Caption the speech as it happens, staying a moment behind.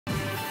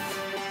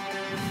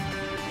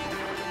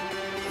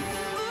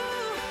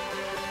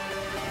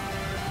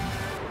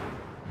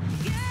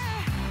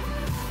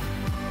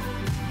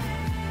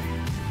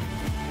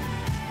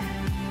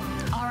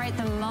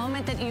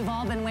moment that you've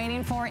all been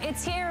waiting for.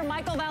 It's here.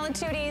 Michael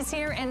Valitutti is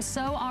here, and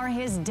so are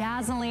his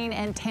dazzling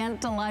and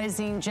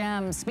tantalizing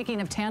gems.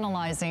 Speaking of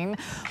tantalizing,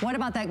 what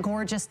about that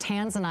gorgeous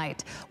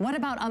tanzanite? What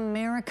about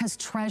America's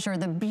treasure,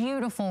 the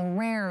beautiful,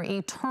 rare,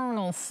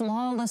 eternal,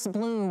 flawless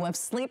blue of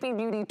Sleeping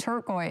Beauty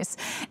turquoise?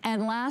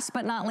 And last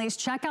but not least,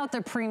 check out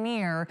the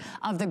premiere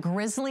of the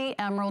Grizzly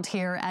Emerald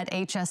here at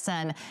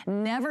HSN.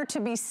 Never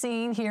to be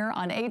seen here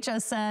on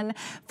HSN.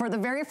 For the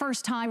very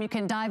first time, you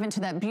can dive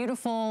into that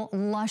beautiful,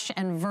 lush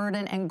and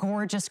verdant and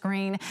gorgeous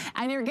green,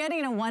 and you're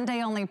getting a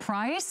one-day only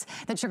price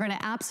that you're going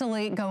to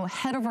absolutely go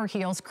head over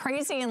heels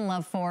crazy in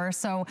love for.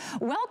 So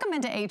welcome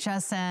into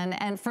HSN.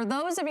 And for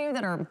those of you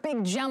that are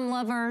big gem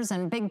lovers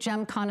and big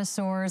gem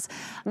connoisseurs,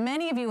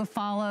 many of you have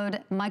followed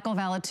Michael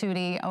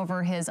Valitutti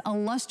over his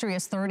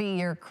illustrious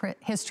 30-year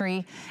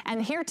history,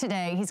 and here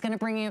today he's going to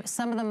bring you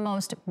some of the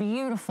most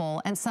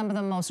beautiful and some of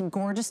the most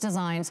gorgeous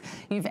designs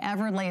you've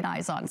ever laid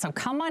eyes on. So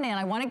come on in.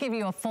 I want to give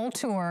you a full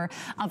tour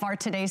of our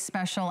today's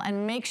special,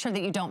 and make sure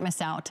that you don't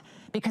miss out,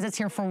 because it's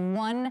here for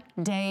one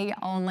day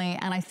only,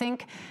 and I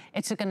think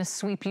it's gonna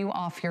sweep you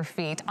off your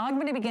feet. I'm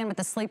gonna begin with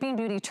the Sleeping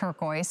Beauty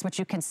turquoise, which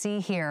you can see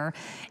here.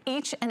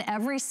 Each and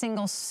every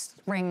single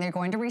ring they're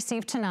going to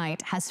receive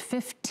tonight has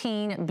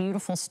 15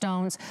 beautiful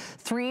stones,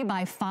 3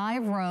 by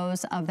 5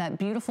 rows of that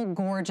beautiful,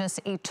 gorgeous,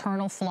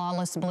 eternal,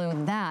 flawless blue.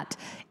 That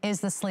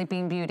is the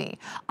Sleeping Beauty.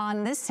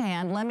 On this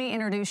hand, let me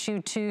introduce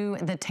you to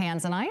the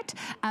tanzanite,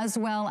 as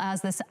well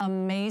as this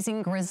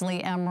amazing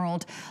Grizzly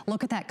Emerald.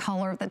 Look at that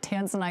color of the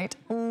tanzanite.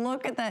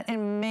 Look at that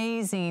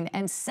amazing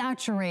and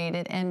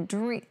saturated and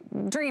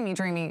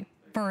dreamy,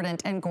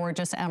 verdant and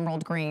gorgeous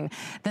emerald green.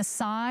 The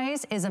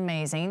size is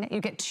amazing.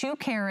 You get 2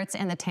 carats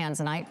in the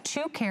tanzanite,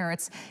 2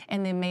 carats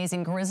in the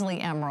amazing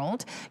Grizzly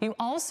Emerald. You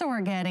also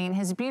are getting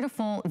his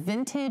beautiful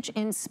vintage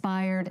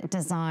inspired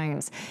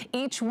designs.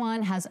 Each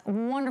one has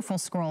wonderful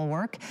scroll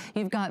work.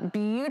 You've got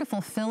beautiful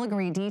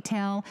filigree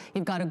detail.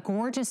 You've got a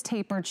gorgeous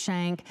tapered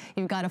shank.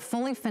 You've got a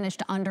fully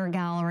finished under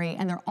gallery,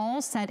 and they're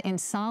all set in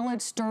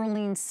solid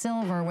sterling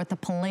silver with the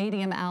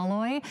palladium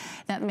alloy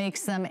that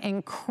makes them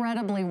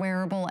incredibly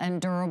wearable and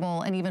durable,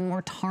 and even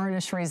more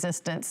tarnish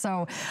resistant.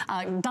 So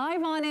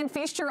dive on in,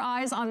 feast your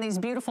eyes on these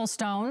beautiful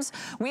stones.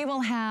 We will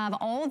have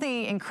all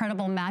the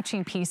incredible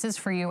matching pieces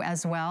for you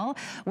as well.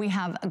 We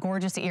have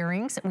gorgeous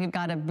earrings. We've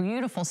got a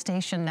beautiful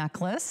station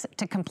necklace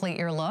to complete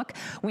your look.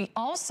 We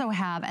also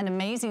have an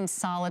amazing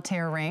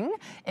solitaire ring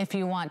if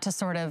you want to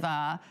sort of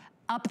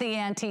up the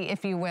ante,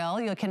 if you will.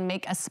 You can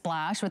make a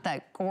splash with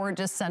that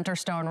gorgeous center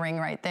stone ring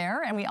right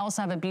there. And we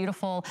also have a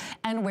beautiful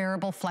and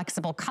wearable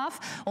flexible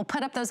cuff. We'll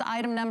put up those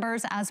item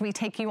numbers as we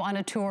take you on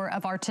a tour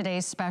of our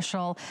today's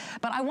special.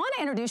 But I want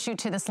to introduce you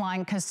to this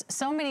line because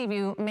so many of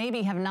you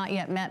maybe have not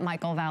yet met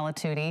Michael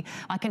Valitutti.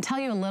 I can tell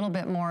you a little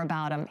bit more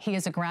about him. He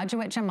is a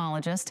graduate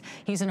gemologist.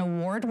 He's an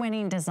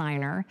award-winning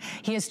designer.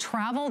 He has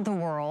traveled the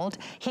world.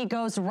 He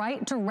goes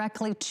right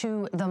directly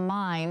to the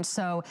mine,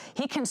 so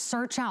he can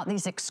search out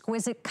these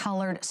exquisite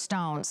colors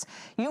stones.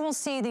 You will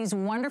see these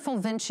wonderful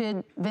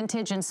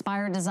vintage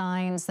inspired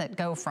designs that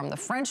go from the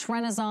French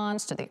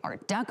Renaissance to the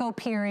Art Deco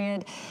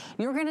period.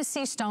 You're going to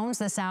see stones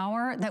this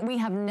hour that we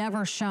have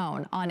never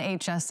shown on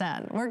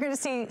HSN. We're going to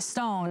see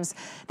stones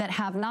that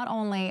have, not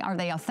only are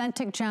they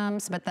authentic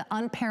gems, but the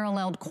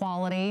unparalleled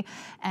quality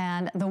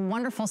and the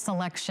wonderful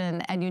selection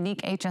and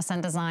unique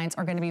HSN designs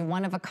are going to be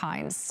one of a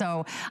kind.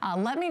 So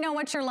let me know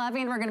what you're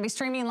loving. We're going to be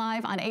streaming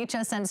live on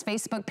HSN's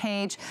Facebook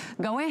page.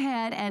 Go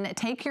ahead and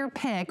take your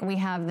pick. We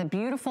have the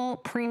beautiful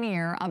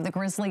premiere of the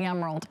Grizzly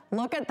Emerald.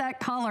 Look at that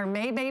color,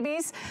 May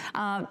babies.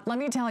 Let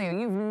me tell you,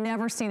 you've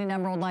never seen an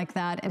emerald like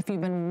that. If you've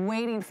been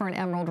waiting for an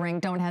emerald ring,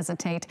 don't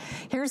hesitate.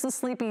 Here's the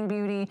Sleeping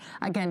Beauty.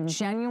 Again,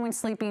 genuine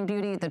Sleeping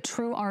Beauty, the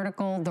true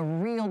article, the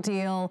real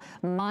deal,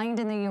 mined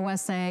in the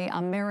USA,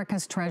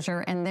 America's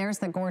treasure. And there's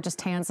the gorgeous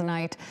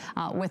tanzanite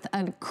with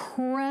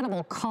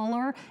incredible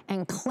color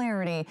and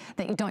clarity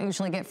that you don't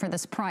usually get for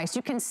this price.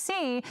 You can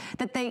see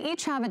that they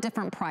each have a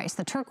different price.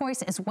 The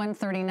turquoise is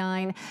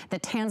 $139. The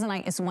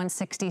tanzanite is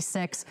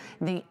 $166.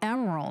 The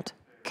emerald,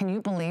 can you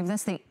believe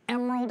this? The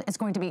emerald is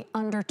going to be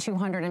under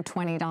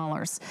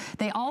 $220.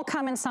 They all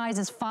come in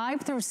sizes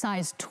 5 through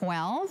size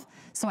 12.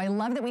 So I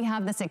love that we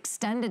have this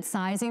extended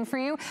sizing for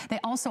you. They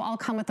also all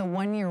come with a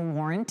 1-year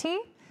warranty.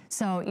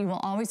 So you will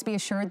always be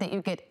assured that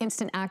you get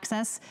instant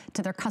access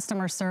to their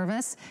customer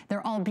service.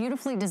 They're all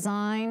beautifully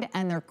designed,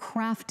 and they're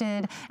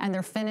crafted, and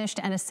they're finished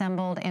and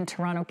assembled in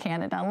Toronto,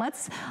 Canada.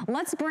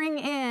 Let's bring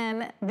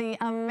in the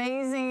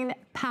amazing,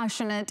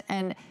 passionate,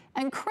 and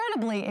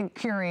incredibly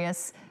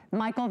curious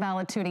Michael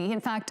Valitutti. In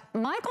fact,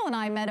 Michael and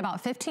I met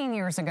about 15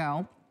 years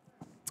ago.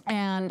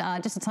 And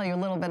just to tell you a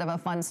little bit of a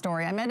fun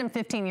story, I met him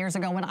 15 years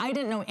ago when I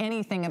didn't know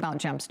anything about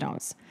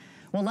gemstones.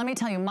 Well, let me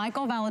tell you,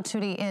 Michael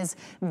Valitutti is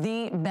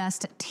the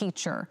best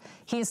teacher.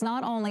 He is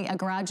not only a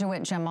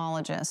graduate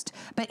gemologist,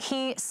 but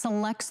he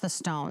selects the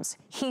stones.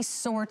 He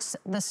sorts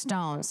the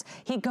stones.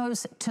 He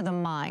goes to the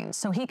mine.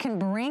 So he can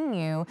bring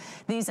you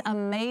these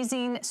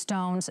amazing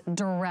stones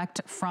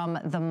direct from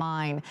the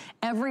mine.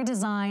 Every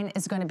design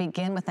is going to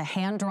begin with a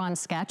hand-drawn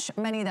sketch,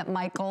 many that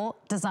Michael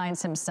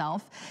designs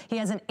himself. He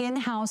has an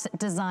in-house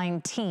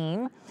design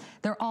team.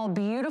 They're all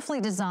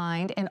beautifully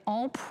designed in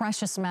all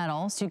precious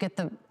metals. You get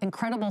the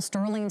incredible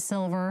sterling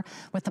silver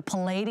with the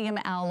palladium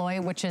alloy,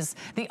 which is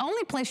the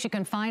only place you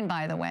can find,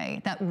 by the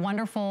way, that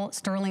wonderful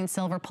sterling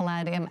silver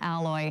palladium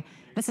alloy.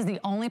 This is the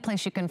only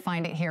place you can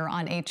find it here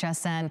on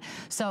HSN.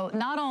 So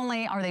not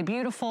only are they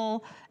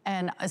beautiful,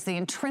 and is the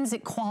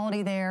intrinsic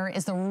quality there,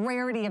 is the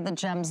rarity of the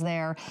gems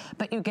there,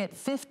 but you get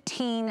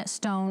 15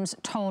 stones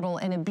total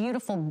in a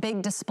beautiful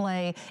big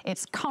display.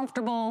 It's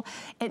comfortable.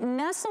 It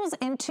nestles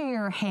into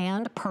your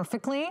hand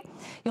perfectly.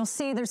 You'll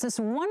see there's this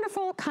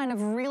wonderful kind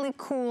of really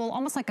cool,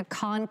 almost like a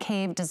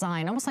concave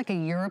design, almost like a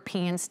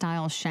European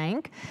style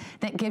shank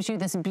that gives you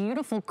this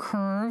beautiful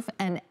curve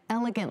and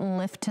elegant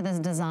lift to this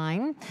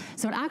design.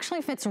 So it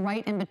actually fits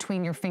right in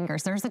between your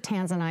fingers. There's the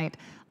tanzanite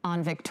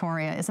on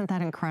Victoria. Isn't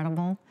that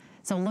incredible?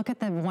 So look at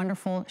the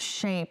wonderful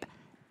shape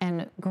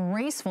and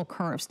graceful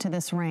curves to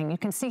this ring. You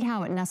can see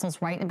how it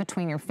nestles right in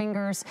between your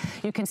fingers.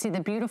 You can see the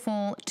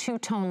beautiful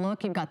two-tone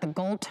look. You've got the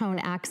gold tone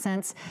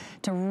accents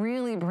to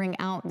really bring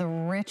out the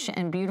rich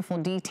and beautiful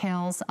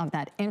details of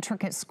that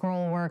intricate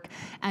scroll work.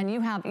 And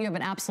you have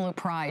an absolute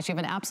prize. You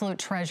have an absolute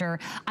treasure.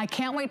 I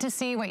can't wait to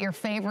see what your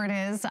favorite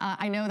is.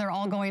 I know they're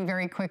all going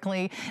very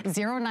quickly.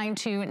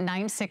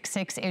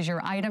 092966 is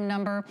your item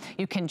number.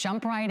 You can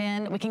jump right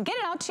in. We can get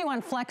it out to you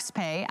on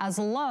FlexPay as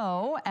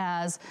low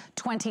as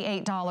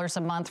 $28 a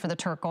month for the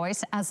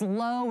turquoise, as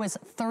low as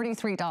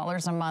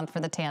 $33 a month for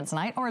the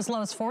tanzanite, or as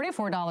low as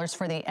 $44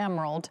 for the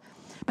emerald.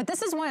 But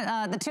this is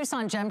what the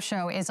Tucson Gem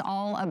Show is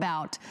all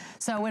about.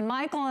 So when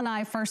Michael and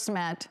I first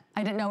met,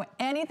 I didn't know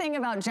anything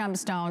about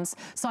gemstones.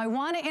 So I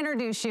want to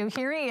introduce you.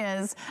 Here he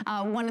is,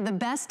 one of the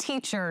best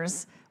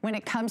teachers when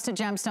it comes to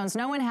gemstones.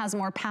 No one has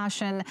more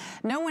passion.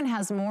 No one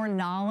has more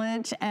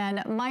knowledge.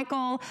 And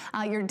Michael,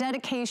 your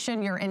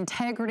dedication, your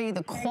integrity,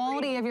 the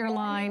quality of your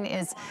line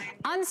is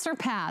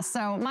unsurpassed.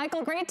 So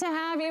Michael, great to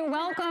have you.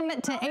 Welcome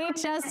to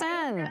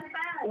HSN.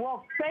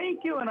 Well,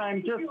 thank you, and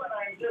I'm just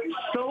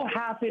so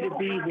happy to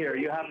be here.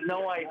 You have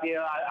no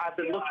idea. I've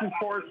been looking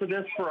forward to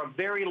this for a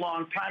very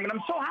long time, and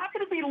I'm so happy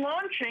to be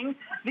launching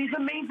these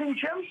amazing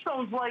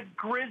gemstones like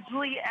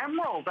Grizzly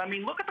Emerald. I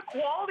mean, look at the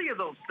quality of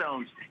those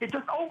stones. It's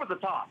just over the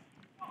top.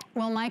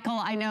 Well, Michael,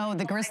 I know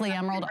the Grizzly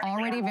Emerald,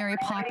 already very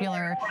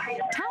popular.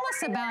 Tell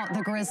us about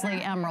the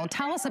Grizzly Emerald.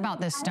 Tell us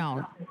about this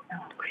stone.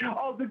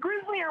 Oh, the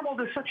Grizzly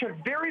Emerald is such a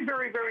very,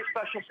 very, very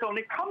special stone.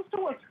 It comes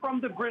to us from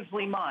the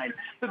Grizzly Mine.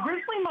 The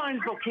Grizzly Mine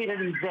is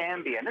located in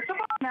Zambia, and it's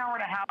about an hour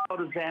and a half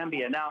out of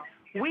Zambia. Now,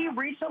 we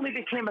recently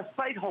became a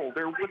site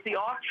holder with the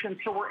auction,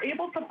 so we're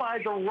able to buy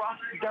the rough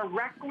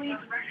directly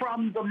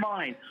from the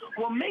mine.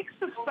 What makes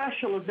this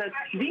special is that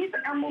these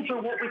emeralds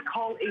are what we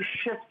call a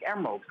schist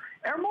emerald.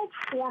 Emeralds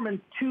form in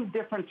two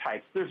different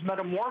types. There's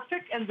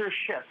metamorphic and there's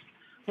schist.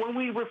 When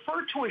we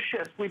refer to a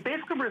schist, we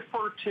basically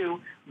refer to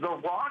the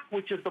rock,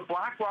 which is the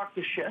black rock,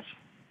 the schist,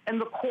 and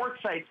the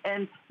quartzite.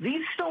 And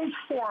these stones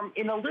form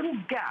in a little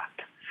gap,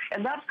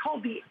 and that's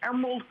called the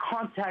emerald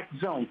contact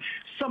zone.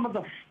 Some of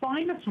the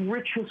finest,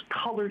 richest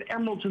colored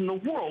emeralds in the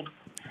world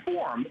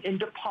form in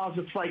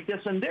deposits like this.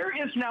 And there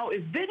is now a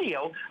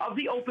video of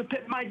the open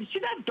pit mine. You see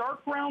that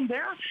dark brown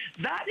there?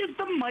 That is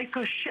the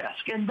mica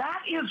schist, and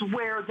that is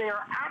where they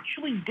are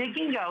actually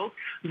digging out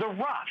the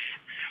rough.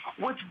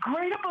 What's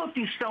great about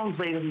these stones,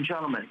 ladies and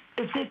gentlemen,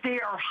 is that they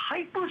are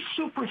hyper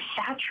super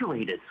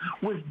saturated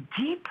with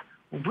deep,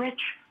 rich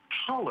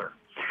color.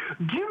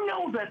 Do you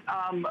know that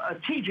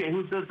TJ,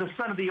 who's the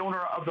son of the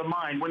owner of the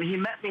mine, when he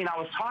met me and I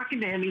was talking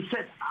to him, he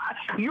said,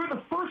 you're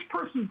the first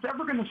person that's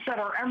ever going to set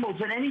our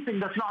emeralds in anything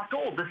that's not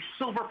gold, that's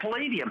silver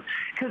palladium.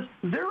 Because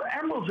their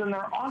emeralds in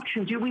their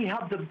auctions, we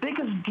have the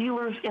biggest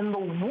dealers in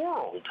the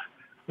world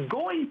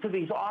going to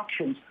these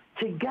auctions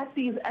to get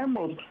these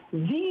emeralds.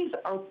 These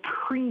are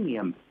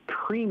premium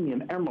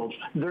emeralds.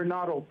 They're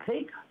not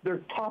opaque,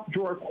 they're top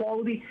drawer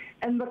quality,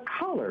 and the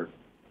color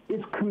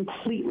is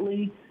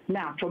completely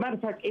natural. Matter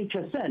of fact,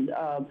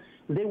 HSN,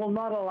 they will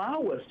not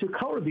allow us to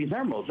color these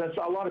emeralds. That's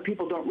a lot of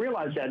people don't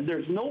realize that.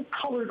 There's no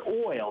colored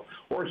oil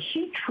or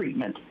heat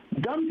treatment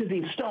done to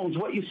these stones.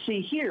 What you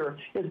see here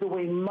is the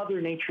way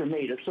Mother Nature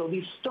made it. So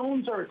these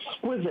stones are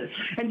exquisite.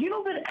 And you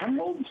know that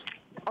emeralds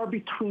are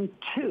between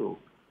 2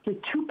 to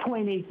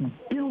 2.8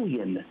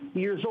 billion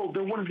years old.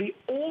 They're one of the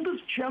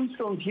oldest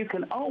gemstones you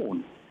can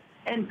own.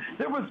 And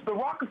there was the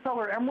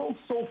Rockefeller Emerald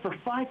sold for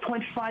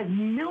 $5.5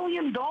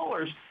 million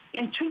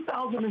in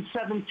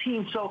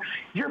 2017. So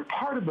you're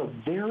part of a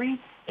very,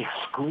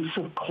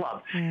 exclusive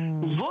club.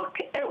 Look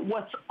at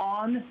what's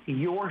on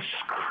your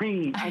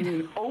screen. I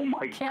mean, oh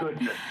my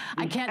goodness.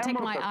 I can't take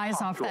my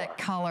eyes off that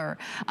color.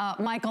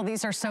 Michael,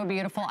 these are so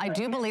beautiful. I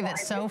do believe that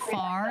so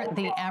far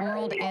the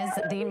emerald is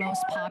the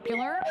most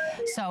popular,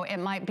 so it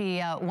might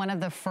be one of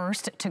the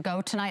first to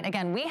go tonight.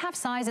 Again, we have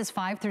sizes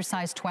 5 through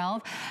size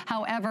 12.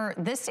 However,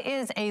 this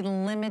is a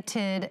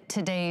limited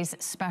today's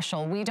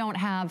special. We don't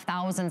have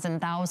thousands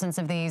and thousands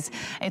of these.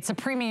 It's a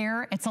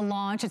premiere, it's a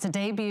launch, it's a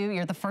debut.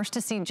 You're the first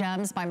to see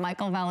Gems by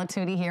Michael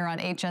Valitutti here on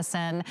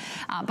HSN.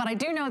 But I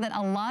do know that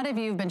a lot of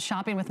you have been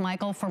shopping with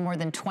Michael for more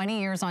than 20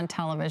 years on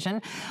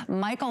television.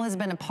 Michael has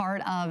been a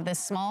part of this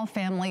small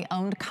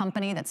family-owned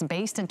company that's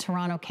based in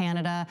Toronto,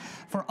 Canada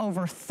for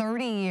over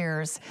 30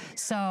 years.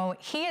 So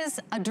he is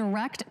a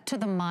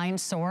direct-to-the-mind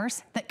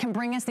source that can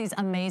bring us these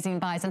amazing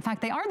buys. In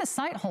fact, they are the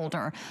site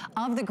holder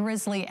of the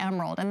Grizzly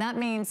Emerald, and that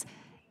means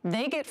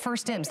they get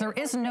first dibs. There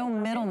is no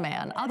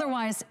middleman.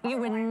 Otherwise, you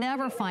would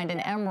never find an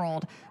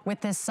emerald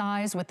with this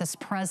size, with this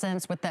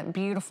presence, with that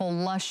beautiful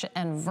lush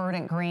and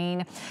verdant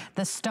green.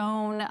 The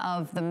stone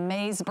of the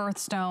Maze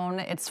birthstone,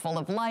 it's full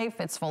of life,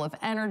 it's full of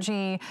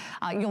energy.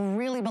 You'll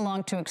really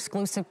belong to an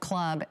exclusive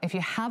club if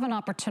you have an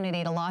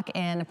opportunity to lock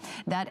in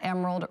that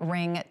emerald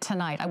ring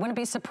tonight. I wouldn't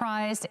be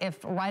surprised if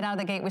right out of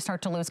the gate we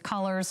start to lose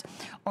colors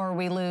or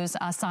we lose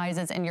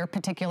sizes in your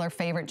particular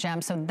favorite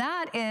gem. So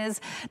that is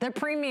the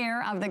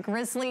premiere of the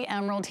Grizzly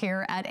Emerald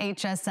here at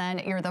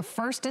HSN. You're the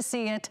first to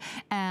see it,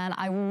 and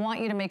I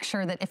want you to make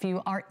sure that if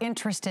you are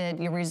interested,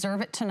 you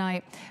reserve it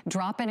tonight,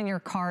 drop it in your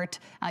cart.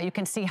 You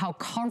can see how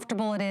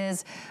comfortable it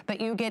is, but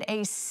you get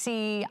a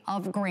sea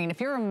of green. If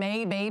you're a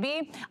May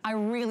baby, I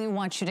really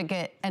want you to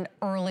get an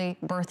early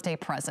birthday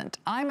present.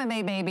 I'm a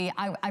May baby.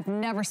 I've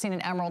never seen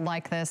an emerald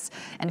like this,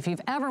 and if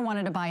you've ever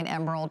wanted to buy an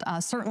emerald,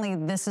 certainly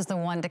this is the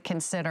one to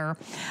consider.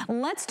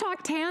 Let's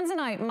talk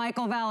tanzanite,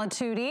 Michael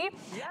Valitutti.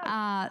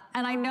 Yes.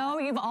 And I know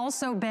you've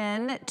also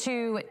been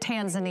to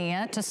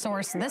Tanzania to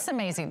source this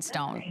amazing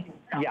stone.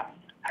 Yeah.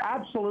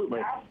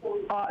 Absolutely.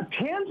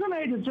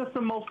 Tanzanite is just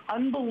the most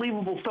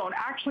unbelievable stone.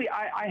 Actually,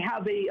 I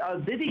have a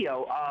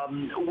video,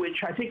 which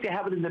I think they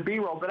have it in the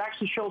B-roll, that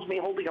actually shows me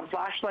holding a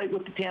flashlight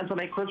with the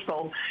Tanzanite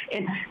crystal.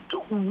 And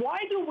why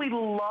do we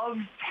love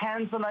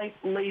Tanzanite,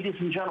 ladies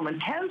and gentlemen?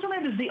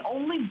 Tanzanite is the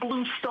only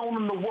blue stone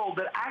in the world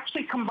that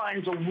actually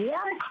combines a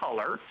warm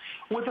color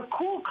with a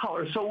cool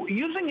color. So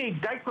using a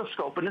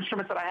dichroscope, an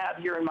instrument that I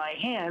have here in my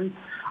hand,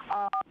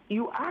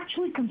 you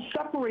actually can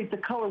separate the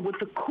color with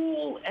the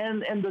cool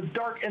and the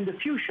dark and the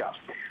fuchsia.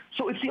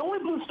 So it's the only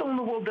blue stone in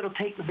the world that'll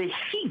take the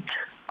heat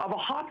of a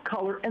hot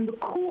color and the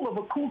cool of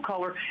a cool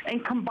color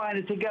and combine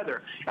it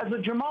together. As a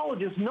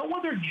gemologist, no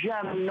other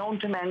gem known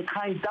to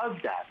mankind does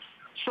that.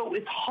 So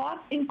it's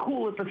hot and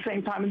cool at the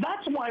same time. And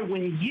that's why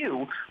when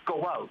you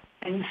go out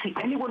and you see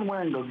anyone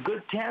wearing a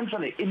good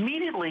tanzanite,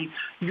 immediately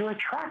you're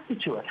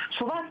attracted to it.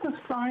 So that's the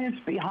science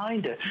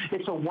behind it.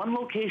 It's a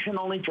one-location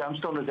only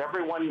gemstone, as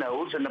everyone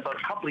knows. And about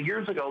a couple of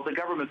years ago, the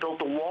government built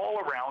a wall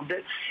around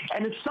it.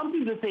 And it's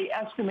something that they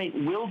estimate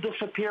will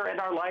disappear in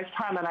our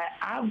lifetime. And I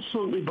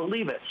absolutely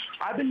believe it.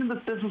 I've been in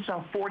this business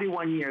now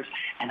 41 years.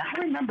 And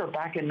I remember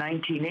back in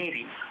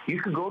 1980,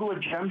 you could go to a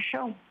gem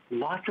show,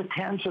 lots of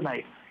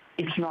tanzanite.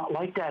 It's not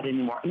like that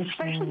anymore. And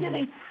especially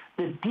getting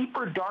the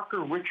deeper,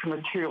 darker, richer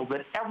material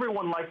that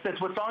everyone likes.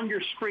 That's what's on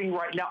your screen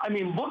right now. I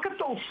mean, look at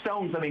those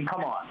stones. I mean,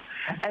 come on.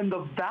 And the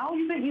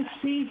value that you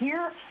see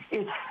here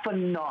is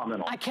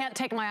phenomenal. I can't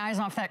take my eyes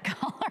off that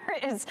color.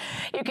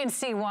 You can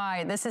see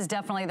why. This is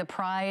definitely the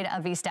pride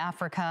of East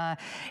Africa.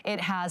 It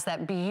has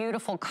that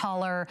beautiful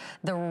color.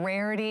 The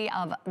rarity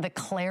of the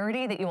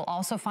clarity that you will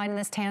also find in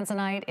this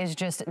tanzanite is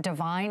just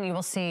divine. You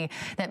will see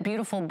that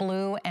beautiful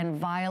blue and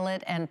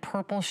violet and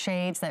purple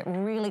shades that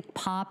really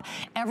pop.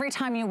 Every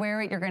time you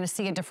wear it, you're going to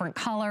see a different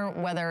color,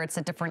 whether it's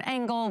a different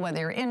angle,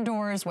 whether you're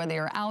indoors, whether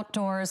you're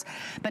outdoors.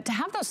 But to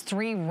have those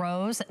 3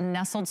 rows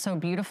nestled so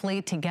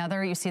beautifully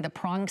together, you see the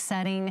prong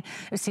setting,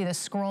 you see the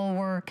scroll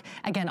work,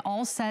 again,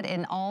 all set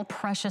in all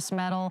precious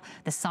metal,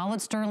 the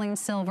solid sterling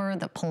silver,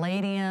 the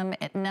palladium.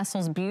 It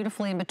nestles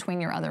beautifully in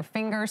between your other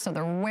fingers, so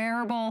they're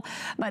wearable.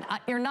 But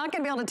you're not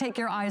going to be able to take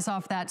your eyes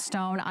off that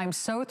stone. I'm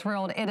so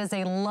thrilled. It is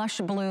a lush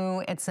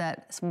blue. It's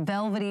that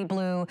velvety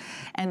blue.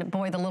 And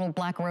boy, the little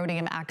black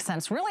rhodium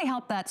accents really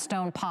help that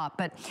stone pop.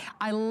 But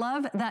I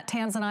love that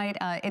tanzanite.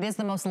 It is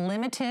the most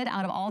limited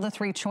out of all the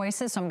 3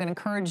 choices, so I'm going to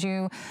encourage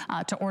you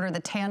to order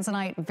the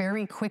tanzanite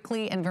very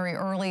quickly and very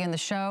early in the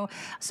show.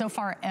 So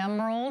far,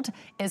 emerald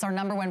is our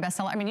 #1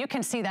 bestseller. I mean, you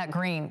can see that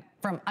green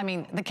from, I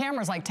mean, the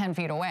camera's like 10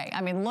 feet away.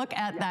 I mean, look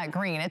at that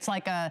green. It's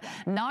like a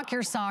knock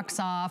your socks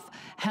off,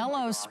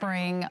 hello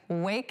spring,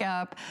 wake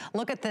up,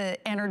 look at the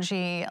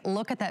energy,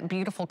 look at that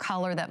beautiful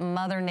color that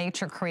Mother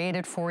Nature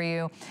created for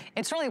you.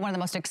 It's really one of the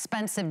most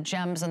expensive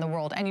gems in the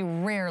world, and you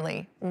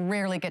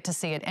rarely get to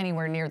see it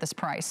anywhere near this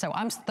price. So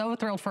I'm so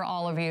thrilled for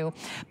all of you.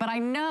 But I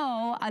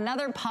know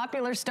another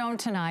popular stone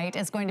tonight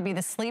is going to be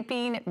the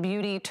Sleeping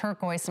Beauty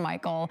turquoise,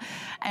 Michael.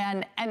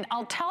 And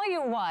I'll tell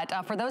you what,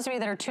 for those of you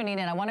that are tuning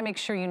in, I want to make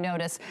sure you notice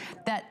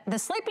that the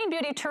Sleeping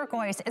Beauty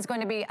turquoise is going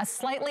to be a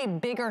slightly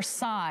bigger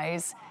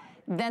size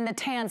Then the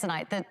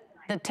tanzanite.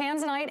 The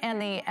tanzanite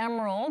and the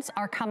emeralds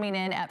are coming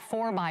in at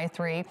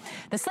 4x3.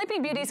 The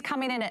Sleeping Beauty is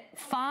coming in at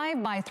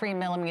 5x3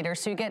 millimeters,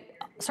 so you get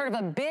sort of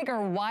a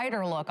bigger,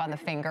 wider look on the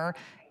finger,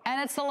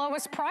 and it's the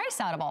lowest price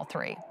out of all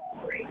three.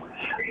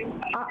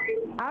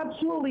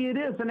 Absolutely it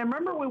is. And I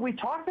remember when we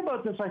talked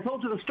about this, I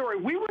told you the story.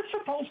 We were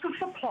supposed to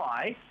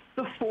supply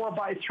the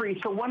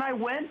 4x3. So when I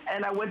went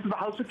to the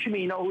House of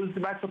Chimino, who's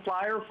my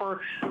supplier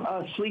for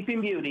Sleeping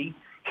Beauty,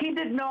 he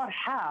did not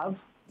have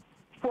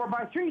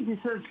 4x3s. He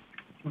says,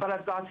 but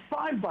I've got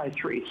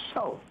 5x3s.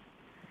 So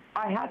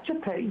I had to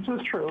pay, this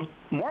is true,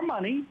 more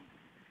money.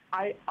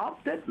 I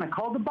upped it, and I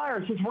called the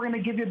buyer. I says, we're going to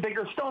give you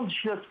bigger stones.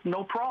 She says,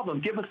 no problem.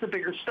 Give us the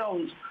bigger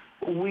stones.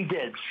 We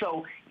did.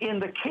 So in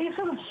the case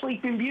of the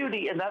Sleeping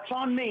Beauty, and that's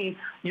on me,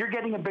 you're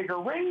getting a bigger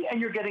ring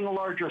and you're getting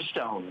larger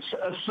stones.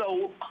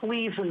 So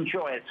please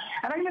enjoy it.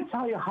 And I'm going to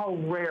tell you how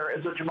rare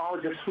as a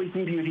gemologist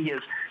Sleeping Beauty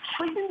is.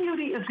 Sleeping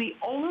Beauty is the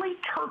only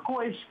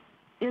turquoise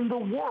in the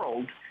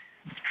world,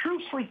 true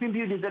Sleeping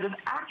Beauty, that is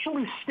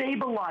actually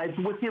stabilized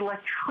with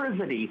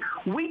electricity.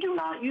 We do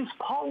not use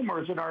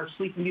polymers in our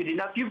Sleeping Beauty.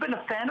 Now, if you've been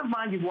a fan of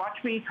mine, you've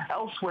watched me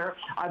elsewhere,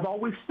 I've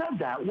always said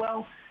that.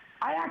 Well,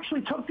 I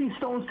actually took these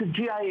stones to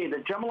GIA,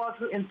 the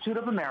Gemological Institute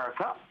of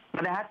America,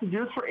 and I had to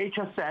do this for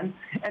HSN,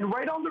 and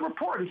right on the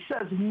report it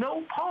says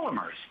no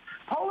polymers.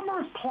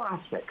 Polymer is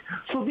plastic,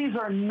 so these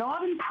are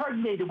not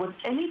impregnated with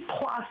any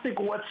plastic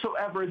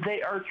whatsoever.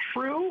 They are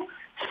true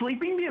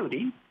Sleeping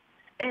Beauty,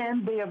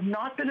 and they have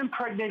not been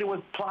impregnated with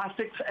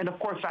plastics. And of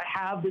course, I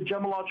have the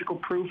gemological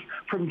proof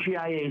from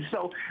GIA.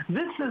 So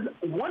this is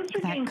once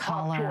again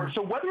top drawer.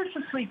 So whether it's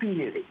a Sleeping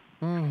Beauty,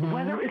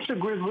 whether it's a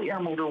Grizzly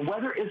Emerald, or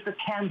whether it's the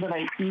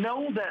Tanzanite,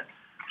 know that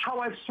how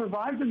I've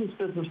survived in this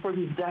business for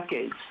these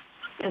decades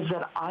is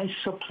that I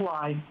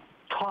supply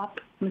top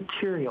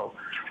material,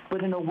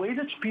 but in a way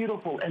that's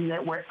beautiful and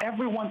that where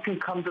everyone can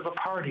come to the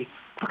party.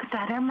 Look at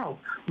that emerald.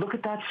 Look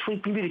at that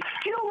Sleeping Beauty.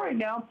 You know, right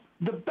now,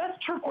 the best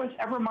turquoise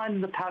ever mined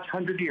in the past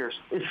 100 years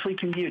is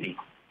Sleeping Beauty.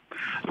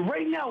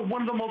 Right now,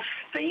 one of the most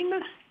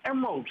famous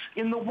emeralds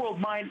in the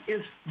world mined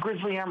is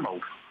Grizzly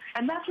Emerald.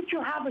 And that's what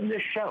you have in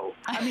this show.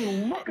 I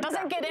mean, look at that.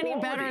 Doesn't get any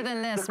better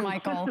than this,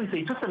 Michael.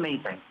 Just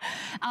amazing.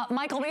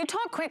 Michael, will you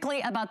talk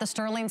quickly about the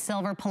sterling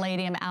silver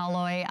palladium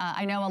alloy?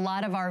 I know a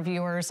lot of our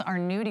viewers are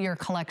new to your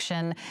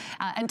collection.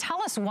 And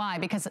tell us why,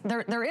 because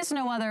there is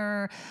no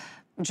other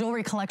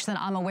jewelry collection that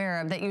I'm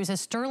aware of that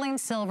uses sterling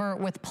silver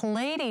with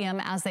palladium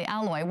as the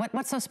alloy.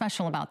 What's so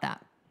special about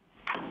that?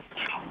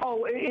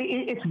 Oh,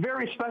 it's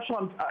very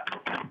special.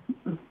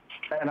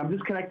 And I'm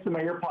just connected to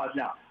my AirPods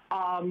now.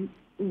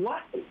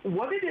 What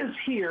it is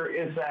here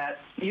is that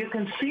you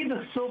can see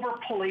the silver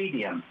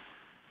palladium.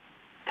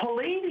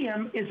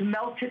 Palladium is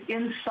melted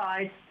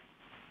inside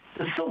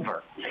the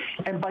silver.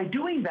 And by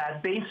doing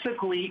that,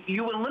 basically,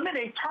 you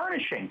eliminate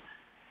tarnishing.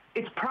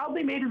 It's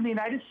proudly made in the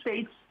United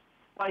States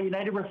by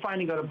United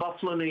Refining out of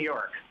Buffalo, New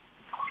York.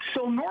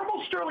 So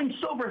normal sterling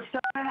silver is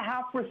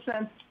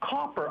 7.5%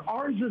 copper.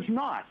 Ours is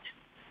not.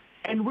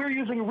 And we're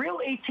using real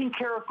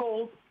 18-karat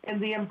gold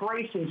in the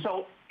embracing.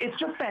 So it's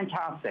just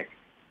fantastic.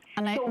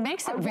 And it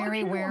makes it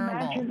very wearable.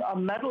 Imagine a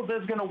metal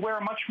that's going to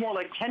wear much more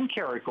like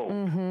 10-karat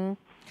gold.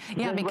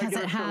 Yeah, because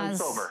it has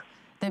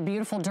the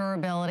beautiful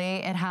durability.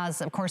 It has,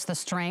 of course, the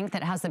strength.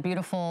 It has the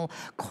beautiful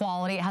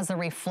quality. It has the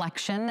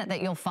reflection that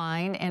you'll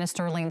find in a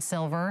sterling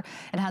silver.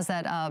 It has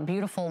that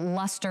beautiful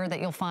luster that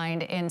you'll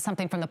find in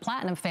something from the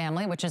platinum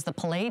family, which is the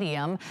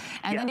palladium.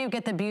 And then you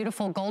get the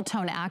beautiful gold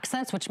tone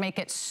accents, which make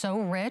it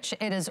so rich.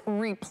 It is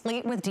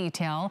replete with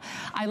detail.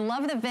 I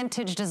love the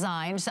vintage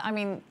designs. I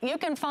mean, you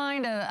can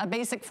find a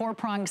basic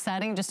 4-prong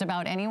setting just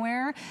about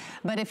anywhere.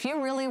 But if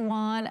you really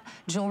want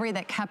jewelry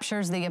that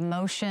captures the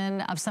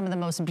emotion of some of the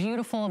most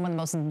beautiful and one of the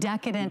most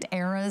decadent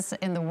eras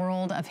in the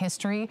world of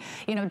history,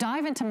 you know,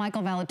 dive into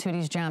Michael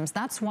Valitutti's gems.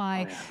 That's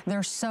why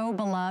they're so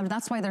beloved.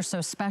 That's why they're so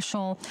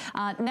special.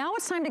 Now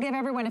it's time to give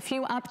everyone a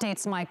few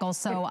updates, Michael.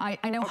 So I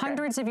know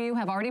hundreds of you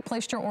have already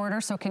placed your order,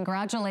 so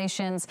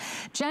congratulations.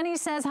 Jenny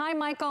says, hi,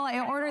 Michael.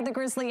 I ordered the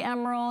Grizzly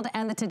Emerald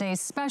and the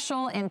Today's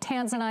Special in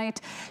Tanzanite.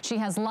 She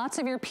has lots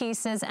of your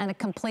pieces and a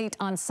complete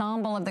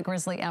ensemble of the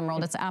Grizzly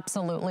Emerald. It's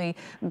absolutely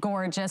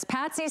gorgeous.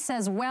 Patsy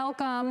says,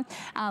 welcome.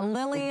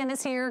 Lillian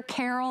is here.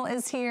 Carol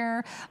is here.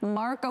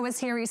 Marco is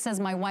here. He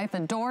says, my wife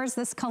adores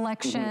this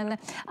collection.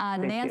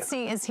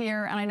 Nancy is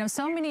here. And I know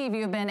so many of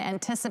you have been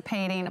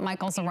anticipating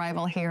Michael's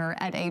arrival here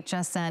at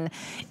HSN.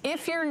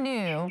 If you're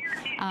new,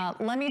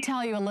 let me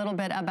tell you a little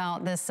bit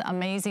about this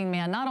amazing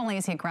man. Not only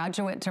is he a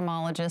graduate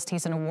gemologist,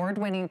 he's an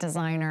award-winning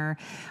designer,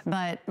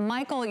 but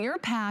Michael, your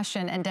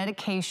passion and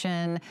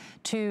dedication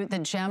to the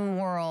gem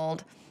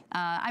world,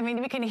 I mean,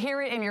 we can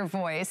hear it in your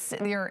voice,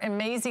 your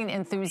amazing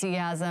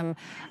enthusiasm,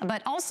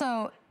 but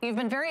also you've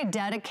been very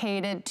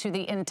dedicated to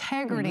the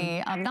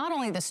integrity of not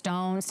only the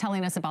stones,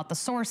 telling us about the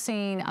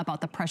sourcing,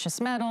 about the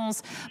precious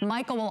metals.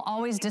 Michael will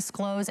always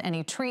disclose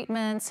any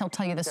treatments. He'll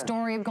tell you the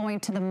story of going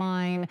to the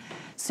mine.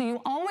 So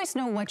you always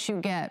know what you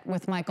get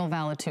with Michael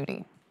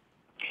Valitutti.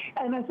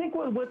 And I think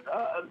what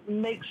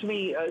makes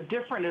me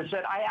different is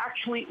that I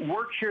actually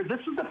work here. This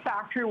is the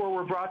factory where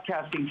we're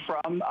broadcasting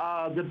from.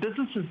 The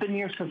business has been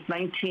here since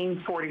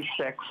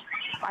 1946.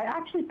 I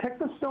actually pick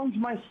the stones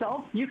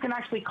myself. You can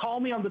actually call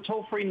me on the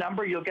toll-free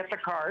number. You'll get the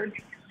card.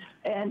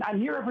 And I'm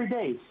here every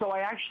day. So I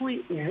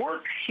actually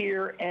work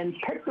here and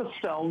pick the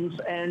stones.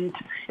 And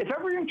if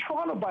ever you're in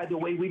Toronto, by the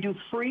way, we do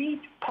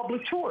free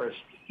public tours.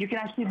 You can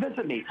actually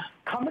visit me.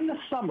 Come in the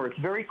summer. It's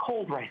very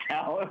cold right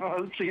now,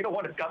 so you don't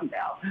want to come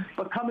now.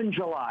 But come in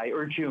July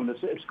or June.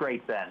 It's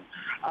great then.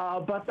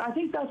 But I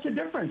think that's the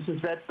difference,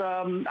 is that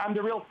I'm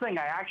the real thing.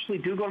 I actually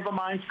do go to the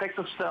mines, pick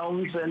the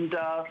stones, and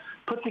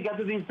put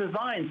together these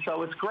designs.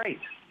 So it's great.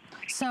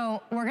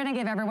 So we're going to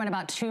give everyone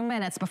about 2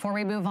 minutes before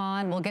we move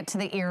on. We'll get to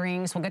the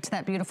earrings. We'll get to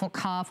that beautiful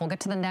cuff. We'll get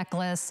to the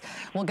necklace.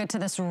 We'll get to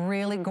this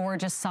really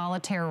gorgeous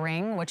solitaire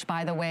ring, which,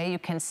 by the way, you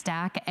can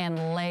stack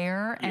and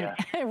layer and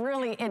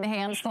really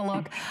enhance the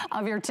look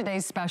of your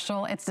today's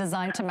special. It's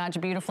designed to match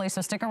beautifully,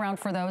 so stick around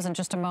for those in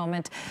just a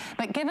moment.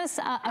 But give us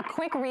a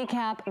quick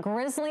recap.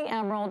 Grizzly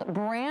Emerald,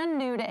 brand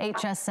new to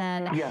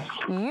HSN. Yes.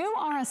 You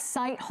are a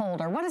site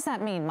holder. What does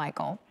that mean,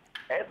 Michael?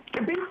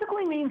 It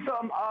basically means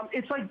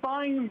it's like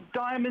buying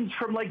diamonds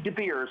from like De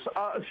Beers.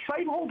 A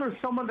site holder is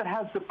someone that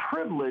has the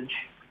privilege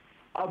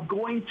of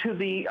going to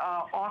the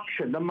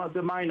auction,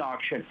 the mine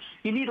auction.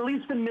 You need at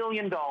least $1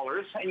 million,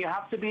 and you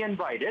have to be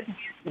invited.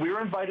 We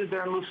were invited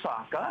there in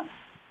Lusaka.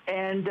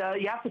 And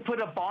you have to put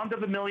a bond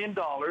of $1 million,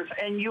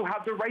 and you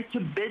have the right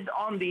to bid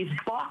on these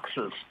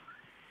boxes.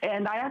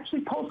 And I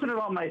actually posted it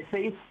on my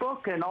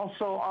Facebook and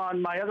also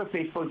on my other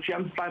Facebook,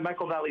 Gems by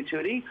Michael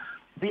Valitutti,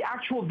 the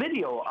actual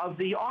video of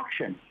the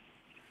auction.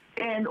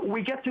 And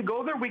we get to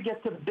go there, we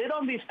get to bid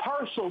on these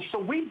parcels, so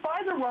we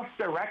buy the rough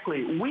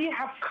directly. We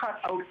have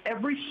cut out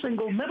every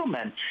single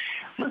middleman.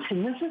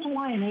 Listen, this is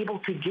why I'm able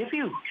to give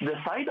you this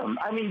item.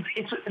 I mean,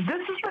 this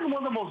has been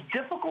one of the most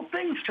difficult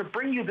things to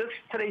bring you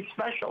today's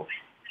special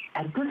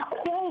at this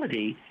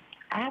quality,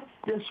 at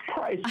this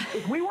price.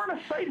 If we weren't a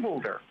site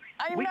holder,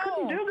 we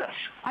couldn't do this.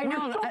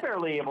 We're still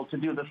barely able to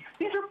do this.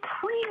 These are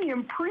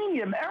premium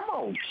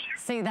emeralds.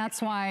 See,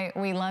 that's why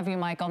we love you,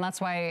 Michael. And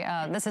that's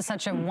why this is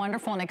such a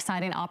wonderful and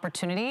exciting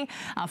opportunity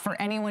for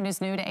anyone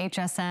who's new to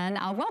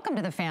HSN. Welcome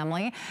to the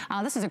family.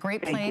 This is a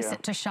great place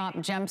to shop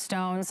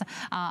gemstones,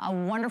 a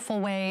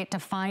wonderful way to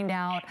find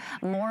out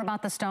more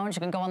about the stones. You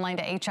can go online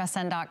to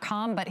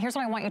hsn.com. But here's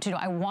what I want you to do.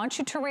 I want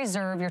you to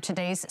reserve your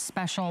today's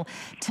special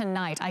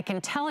tonight. I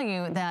can tell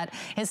you that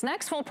his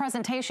next full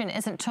presentation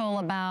isn't till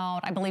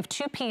about, I believe,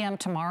 2 p.m.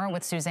 tomorrow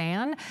with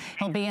Suzanne.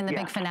 He'll be in the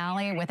big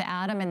finale with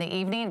Adam in the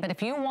evening. But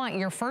if you want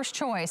your first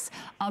choice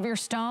of your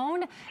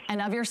stone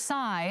and of your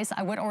size,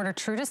 I would order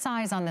true to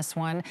size on this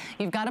one.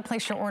 You've got to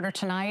place your order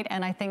tonight,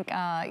 and I think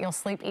you'll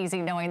sleep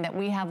easy knowing that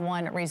we have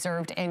one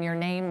reserved in your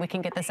name. We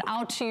can get this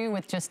out to you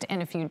with just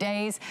in a few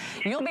days.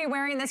 You'll be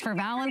wearing this for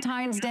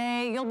Valentine's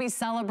Day. You'll be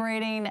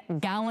celebrating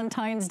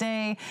Galentine's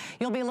Day.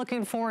 You'll be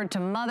looking forward to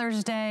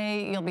Mother's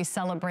Day. You'll be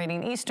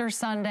celebrating Easter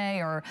Sunday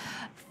or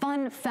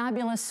fun,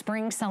 fabulous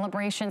spring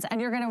celebrations,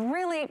 and you're gonna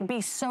really be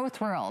so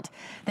thrilled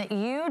that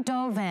you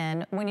dove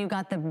in when you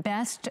got the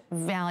best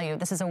value.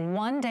 This is a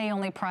one-day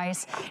only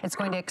price. It's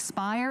going to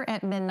expire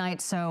at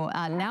midnight, so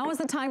now is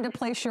the time to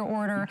place your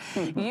order.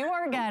 You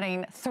are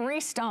getting 3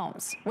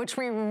 stones, which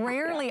we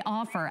rarely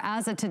offer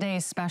as a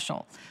today's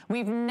special.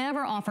 We've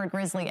never offered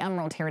Grizzly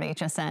Emerald here at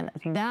HSN.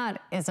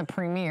 That is a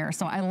premiere,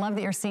 so I love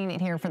that you're seeing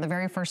it here for the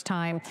very first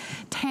time.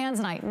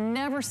 Tanzanite,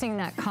 never seen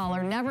that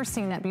color, never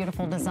seen that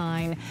beautiful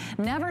design,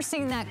 never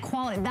seen that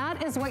quality.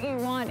 That is what you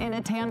want in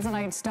a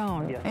Tanzanite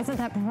stone. Yeah. Isn't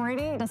that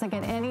pretty? It doesn't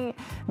get any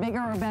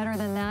bigger or better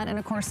than that. And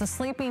of course, the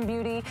Sleeping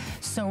Beauty,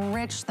 so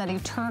rich, that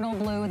eternal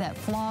blue, that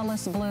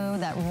flawless blue,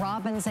 that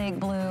robin's egg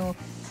blue.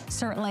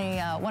 Certainly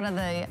one of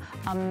the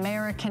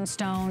American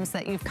stones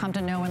that you've come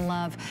to know and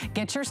love.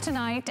 Get yours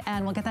tonight,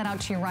 and we'll get that out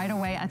to you right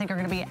away. I think you're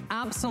going to be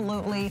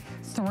absolutely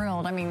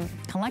thrilled. I mean,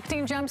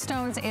 collecting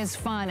gemstones is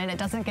fun, and it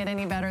doesn't get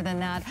any better than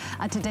that.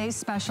 Today's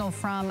special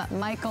from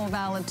Michael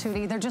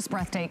Valitutti. They're just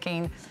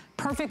breathtaking.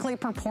 Perfectly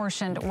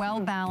proportioned, well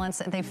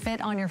balanced. They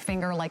fit on your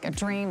finger like a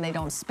dream. They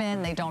don't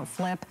spin, they don't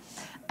flip.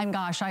 And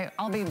gosh,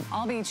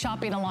 I'll be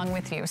shopping along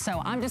with you.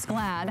 So I'm just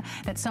glad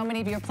that so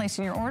many of you are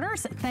placing your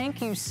orders.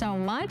 Thank you so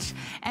much.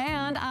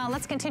 And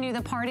let's continue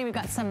the party. We've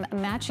got some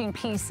matching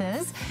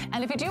pieces.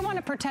 And if you do want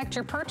to protect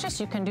your purchase,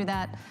 you can do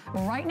that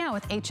right now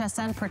with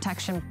HSN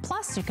Protection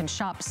Plus. You can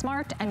shop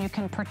smart and you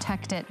can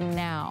protect it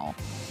now.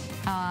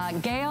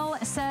 Gail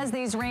says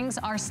these rings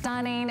are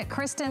stunning.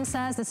 Kristen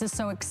says this is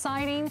so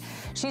exciting.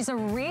 She's a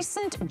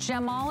recent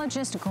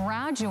gemologist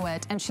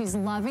graduate, and she's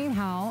loving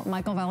how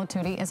Michael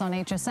Valitutti is on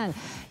HSN.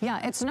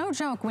 Yeah, it's no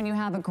joke when you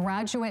have a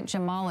graduate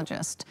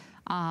gemologist.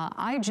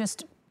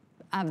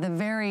 the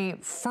very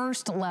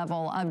first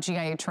level of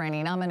GIA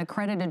training. I'm an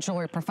accredited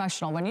jewelry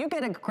professional. When you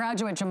get a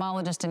graduate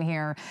gemologist in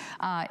here,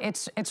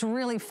 it's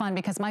really fun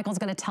because Michael's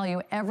going to tell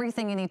you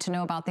everything you need to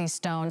know about these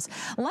stones.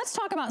 Let's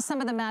talk about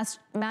some of the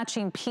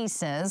matching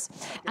pieces.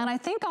 And I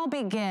think I'll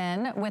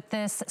begin with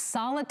this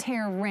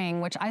solitaire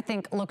ring, which I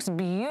think looks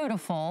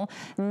beautiful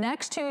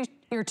next to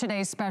your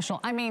today's special.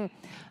 I mean,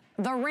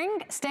 the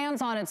ring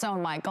stands on its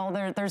own, Michael.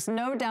 There's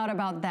no doubt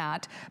about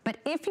that. But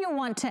if you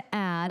want to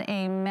add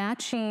a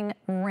matching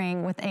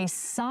ring with a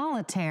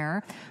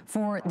solitaire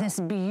for this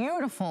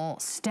beautiful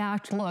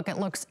stacked look, it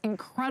looks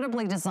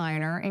incredibly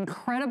designer,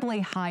 incredibly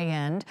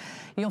high-end.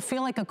 You'll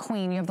feel like a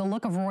queen. You have the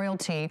look of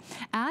royalty.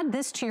 Add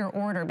this to your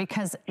order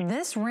because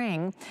this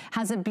ring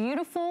has a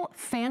beautiful,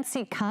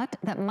 fancy cut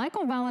that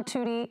Michael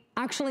Valitutti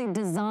actually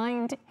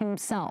designed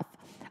himself.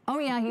 Oh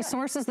yeah, he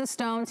sources the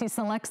stones, he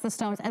selects the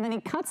stones, and then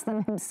he cuts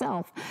them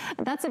himself.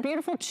 That's a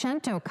beautiful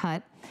cento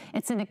cut.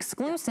 It's an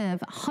exclusive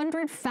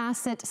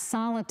 100-facet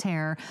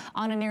solitaire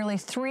on a nearly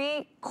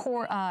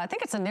I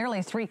think it's a nearly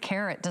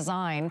 3-carat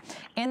design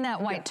in that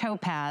white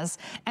topaz.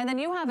 And then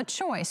you have a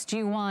choice. Do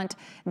you want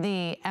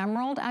the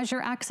emerald as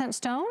your accent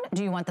stone?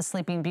 Do you want the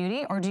Sleeping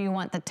Beauty? Or do you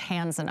want the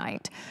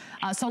tanzanite?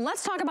 So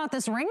let's talk about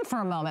this ring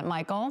for a moment,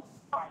 Michael.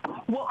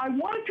 Well, I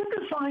wanted to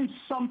design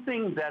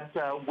something that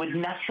would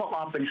nestle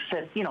up and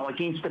sit, you know,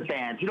 against the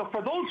band. You know,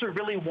 for those who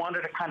really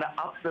wanted to kind of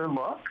up their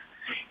look.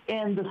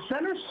 And the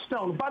center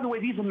stone, by the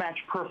way, these will match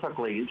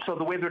perfectly. So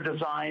the way they're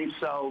designed,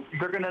 so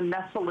they're going to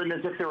nestle in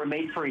as if they were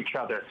made for each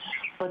other.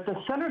 But the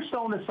center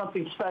stone is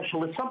something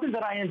special. It's something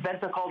that I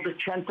invented called the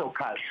cento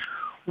cut.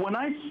 When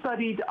I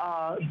studied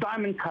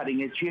diamond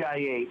cutting at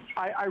GIA,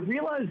 I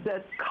realized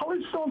that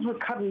colored stones were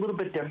cut a little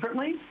bit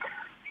differently.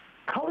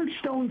 Colored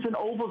stones and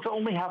ovals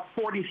only have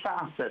 40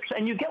 facets,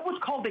 and you get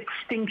what's called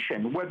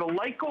extinction, where the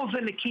light goes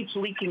in, it keeps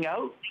leaking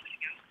out.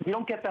 You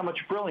don't get that much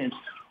brilliance.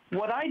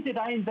 What I did,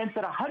 I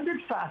invented a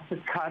 100-facet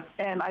cut,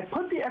 and I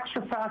put the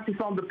extra facets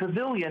on the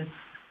pavilion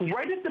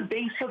right at the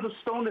base of the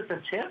stone at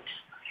the tips,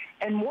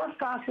 and more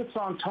facets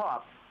on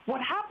top.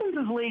 What happens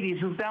is,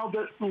 ladies, is now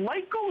the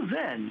light goes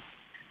in,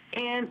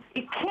 and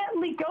it can't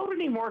leak out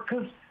anymore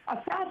because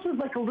a facet is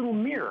like a little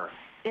mirror.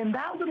 And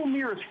that little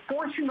mirror is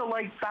forcing the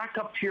light back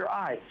up to your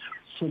eye.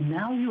 So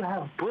now you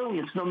have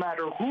brilliance no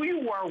matter who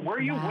you are,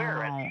 where you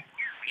wear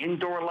it.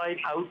 Indoor light,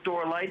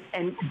 outdoor light,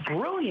 and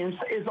brilliance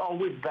is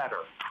always better.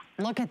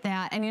 Look at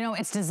that. And you know,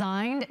 it's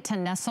designed to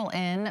nestle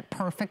in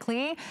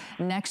perfectly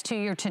next to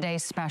your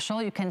today's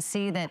special. You can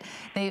see that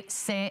they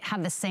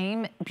have the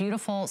same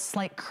beautiful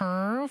slight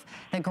curve,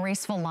 the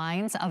graceful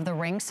lines of the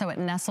ring, so it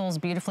nestles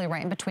beautifully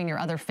right in between your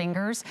other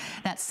fingers.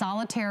 That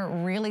solitaire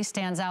really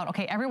stands out.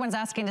 Okay, everyone's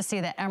asking to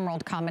see the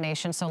emerald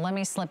combination, so let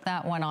me slip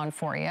that one on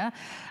for you.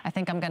 I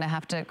think I'm gonna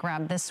have to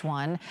grab this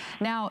one.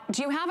 Now,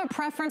 do you have a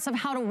preference of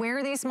how to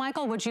wear these,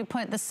 Michael? Would you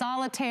put the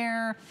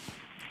solitaire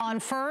on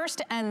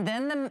first and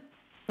then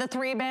the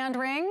 3-band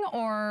ring,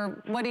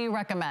 or what do you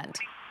recommend?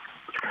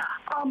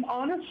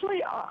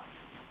 Honestly,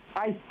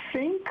 I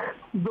think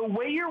the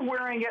way you're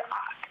wearing it,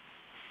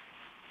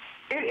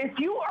 if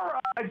you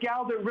are a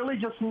gal that really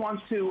just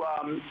wants to,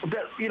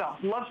 that, you know,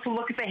 loves to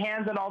look at the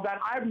hands and all that,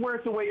 I'd wear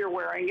it the way you're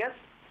wearing it.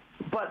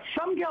 But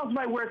some gals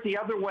might wear it the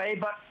other way,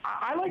 but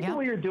I like the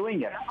way you're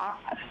doing it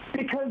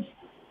because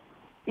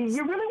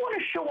you really want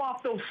to show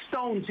off those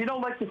stones, you know,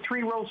 like the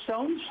 3-row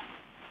stones.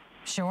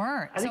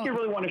 Sure. I think you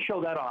really want to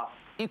show that off.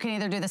 You can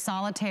either do the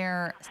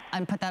solitaire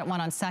and put that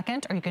one on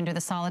second, or you can do the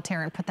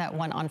solitaire and put that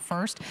one on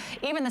first.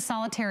 Even the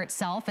solitaire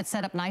itself, it's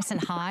set up nice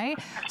and high.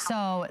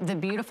 So the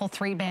beautiful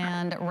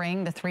 3-band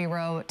ring, the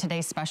 3-row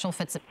today's special,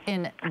 fits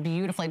in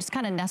beautifully. It just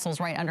kind of nestles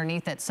right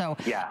underneath it. So,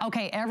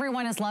 okay,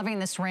 everyone is loving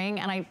this ring,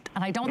 and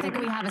I don't think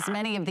we have as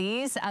many of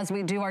these as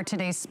we do our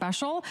today's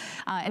special.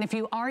 And if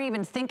you are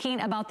even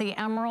thinking about the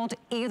emerald,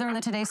 either in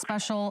the today's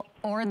special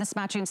or in this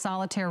matching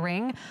solitaire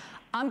ring,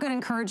 I'm going to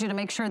encourage you to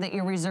make sure that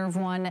you reserve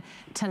one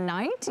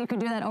tonight. You can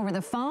do that over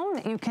the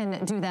phone. You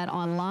can do that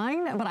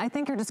online, but I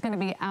think you're just going to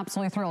be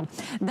absolutely thrilled.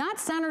 That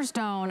center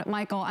stone,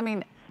 Michael, I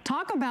mean,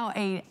 talk about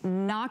a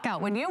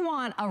knockout. When you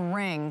want a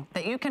ring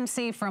that you can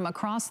see from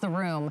across the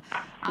room,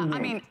 I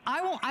mean,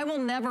 I will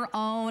never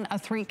own a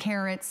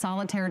 3-carat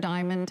solitaire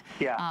diamond.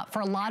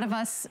 For a lot of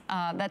us,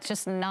 that's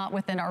just not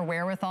within our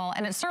wherewithal,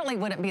 and it certainly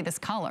wouldn't be this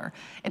color.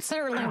 It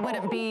certainly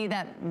wouldn't be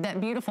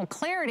that beautiful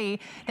clarity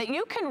that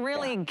you can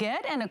really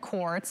get in a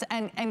quartz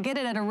and get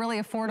it at a really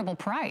affordable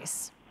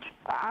price.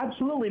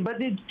 Absolutely, but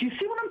do you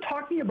see what I'm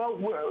talking about?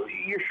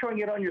 You're showing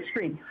it on your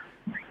screen.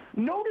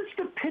 Notice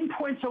the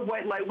pinpoints of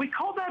white light. We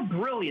call that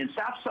brilliance.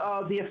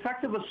 That's the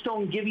effect of a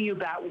stone giving you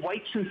that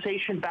white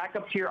sensation back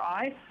up to your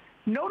eye.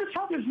 Notice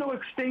how there's no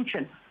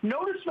extinction.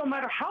 Notice no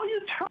matter how you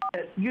turn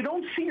it, you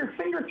don't see your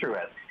finger through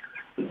it.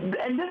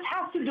 And this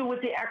has to do with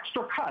the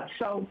extra cut.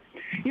 So,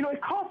 you know,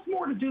 it costs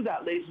more to do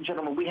that, ladies and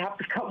gentlemen. We have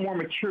to cut more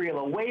material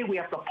away. We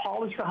have to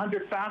polish the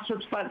 100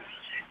 facets. But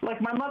like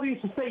my mother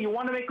used to say, you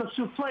want to make a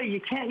souffle, you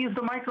can't use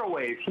the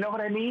microwave. You know what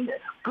I mean?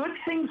 Good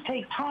things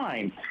take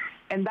time.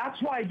 And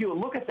that's why I do it.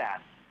 Look at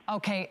that.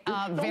 Okay,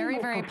 very,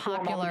 very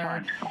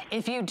popular.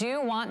 If you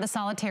do want the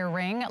solitaire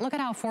ring, look at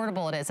how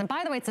affordable it is. And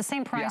by the way, it's the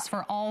same price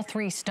for all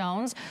 3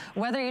 stones,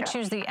 whether you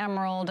choose the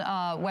emerald,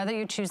 whether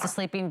you choose the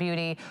Sleeping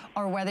Beauty,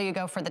 or whether you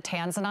go for the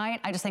tanzanite.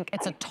 I just think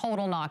it's a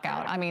total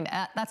knockout. I mean,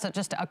 that's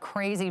just a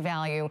crazy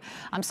value.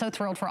 I'm so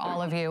thrilled for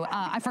all of you.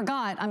 I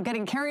forgot, I'm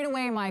getting carried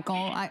away,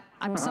 Michael.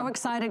 I'm so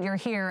excited you're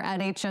here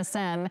at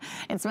HSN.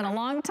 It's been a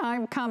long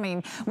time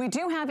coming. We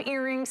do have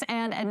earrings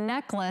and a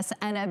necklace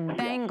and a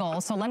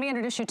bangle. So let me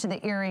introduce you to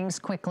the earrings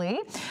quickly.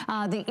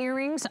 The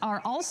earrings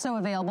are also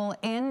available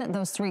in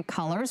those 3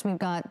 colors. We've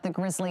got the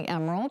Grizzly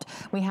Emerald,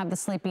 we have the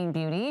Sleeping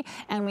Beauty,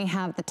 and we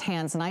have the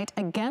Tanzanite.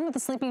 Again, with the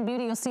Sleeping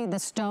Beauty, you'll see the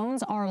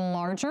stones are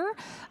larger,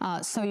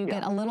 so you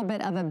get a little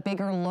bit of a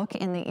bigger look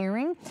in the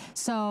earring.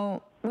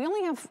 So we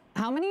only have,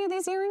 how many of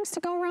these earrings to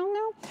go around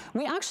now?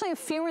 We actually have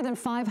fewer than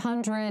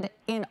 500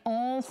 in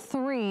all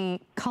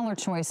 3 color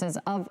choices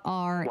of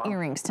our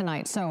earrings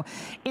tonight. So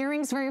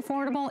earrings, very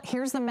affordable.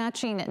 Here's the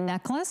matching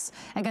necklace.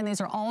 Again,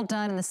 these are all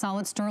done in the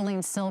solid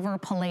sterling silver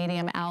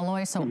palladium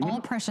alloy. So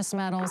all precious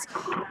metals,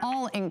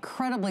 all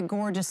incredibly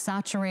gorgeous,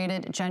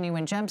 saturated,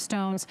 genuine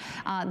gemstones.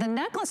 The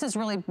necklace is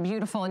really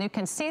beautiful, and you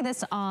can see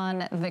this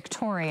on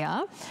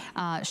Victoria.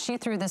 She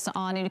threw this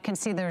on, and you can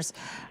see there's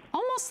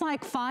almost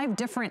like 5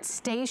 different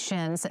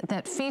stations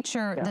that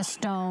feature the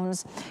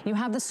stones. You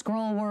have the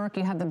scroll work,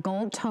 you have the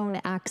gold tone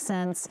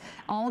accents,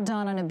 all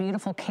done on a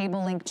beautiful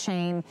cable link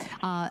chain.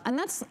 And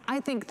that's,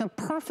 I think, the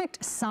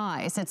perfect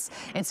size.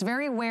 It's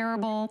very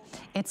wearable,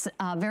 it's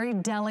very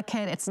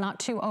delicate, it's not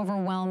too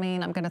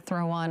overwhelming. I'm gonna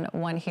throw on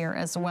one here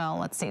as well.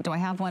 Let's see, do I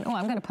have one? Oh,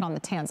 I'm gonna put on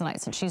the tanzanite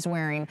since she's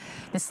wearing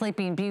the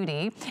Sleeping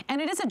Beauty. And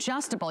it is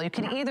adjustable. You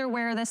can either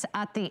wear this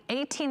at the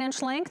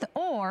 18-inch length,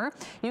 or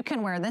you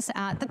can wear this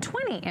at the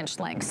 20-inch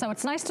length. So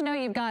it's nice to know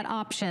you've got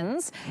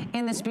options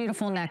in this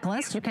beautiful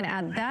necklace. You can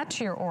add that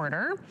to your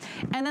order.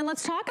 And then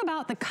let's talk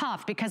about the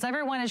cuff, because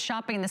everyone is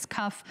shopping this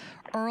cuff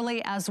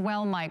early as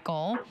well,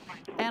 Michael.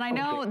 And I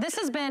know this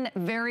has been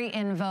very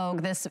in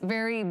vogue, this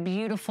very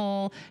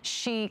beautiful,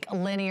 chic,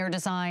 linear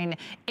design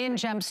in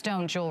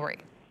gemstone jewelry.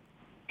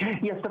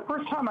 Yes, the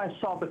first time I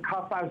saw the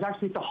cuff, I was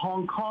actually at the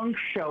Hong Kong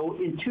show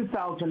in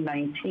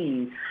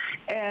 2019.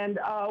 And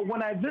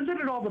when I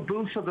visited all the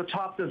booths of the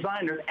top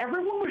designers,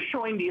 everyone was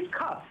showing these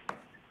cuffs.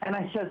 And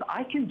I said,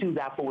 I can do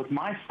that, but with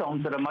my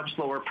stones at a much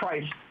lower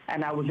price,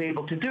 and I was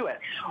able to do it.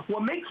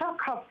 What makes our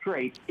cuff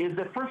great is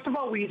that, first of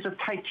all, we use a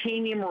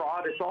titanium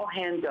rod. It's all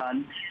hand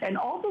done, and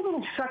all the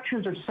little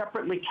sections are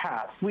separately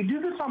cast. We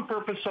do this on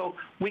purpose so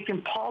we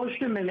can polish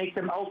them and make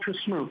them ultra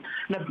smooth.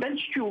 And a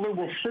bench jeweler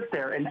will sit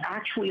there and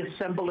actually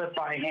assemble it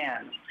by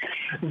hand.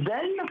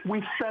 Then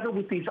we set it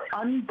with these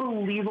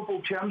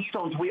unbelievable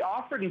gemstones. We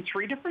offer it in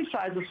 3 different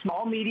sizes,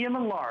 small, medium,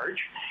 and large.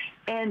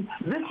 And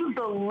this is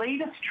the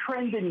latest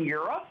trend in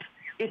Europe.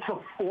 It's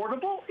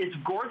affordable. It's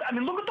gorgeous. I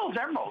mean, look at those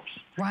emeralds.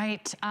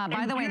 Right.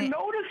 By the way, you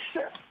notice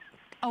it?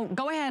 Oh,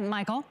 go ahead,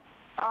 Michael.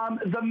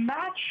 The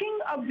matching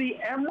of the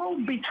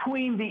emerald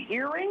between the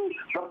earring,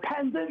 the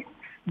pendant,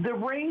 the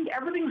ring,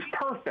 everything's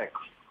perfect.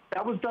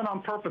 That was done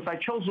on purpose. I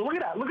chose, look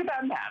at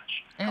that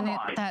match. And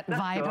that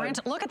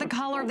vibrant, good. Look at the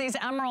color of these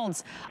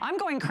emeralds. I'm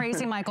going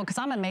crazy, Michael, because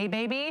I'm a May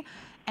baby,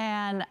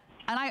 and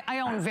I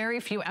own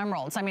very few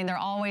emeralds. I mean, they're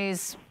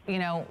always, you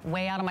know,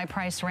 way out of my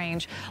price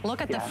range. Look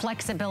at the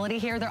flexibility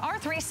here. There are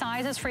 3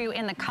 sizes for you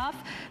in the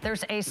cuff.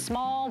 There's a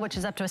small, which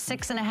is up to a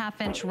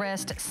 6.5-inch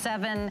wrist.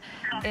 7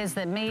 is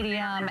the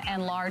medium,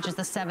 and large is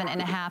the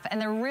 7.5. And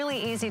they're really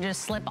easy to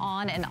slip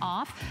on and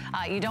off.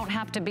 You don't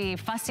have to be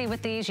fussy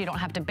with these. You don't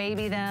have to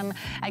baby them.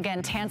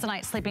 Again,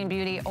 Tanzanite Sleeping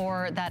Beauty,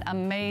 or that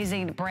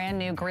amazing brand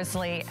new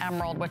Grizzly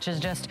Emerald, which is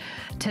just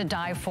to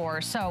die for.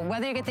 So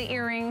whether you get the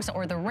earrings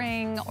or the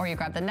ring, or you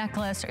grab the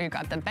necklace, or you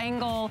got the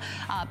bangle,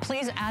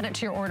 please add it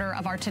to your order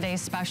of our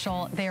today's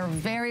special. They are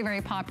very, very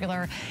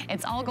popular.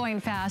 It's all going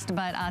fast,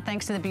 but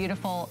thanks to the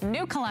beautiful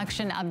new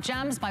collection of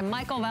gems by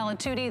Michael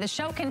Valitutti. The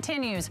show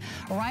continues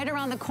right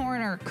around the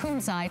corner.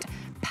 Kunzite,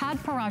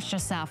 Pad Parasha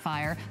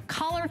Sapphire,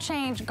 Color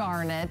Change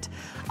Garnet.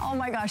 Oh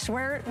my gosh,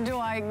 where do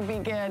I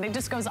begin? It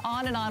just goes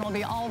on and on. We'll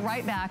be all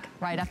right back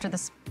right after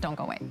this. Don't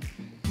go away.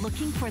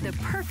 Looking for the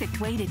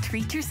perfect way to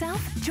treat yourself?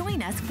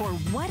 Join us for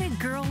What a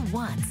Girl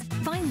Wants.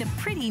 Find the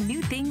pretty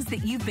new things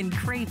that you've been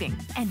craving.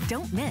 And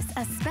don't miss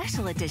a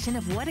special edition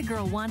of What a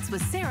Girl Wants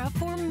with Sarah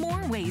for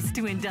more ways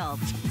to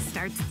indulge.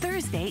 Starts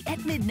Thursday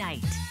at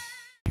midnight.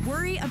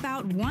 Worry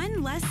about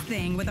one less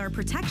thing with our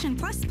Protection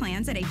Plus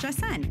plans at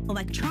HSN.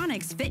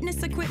 Electronics,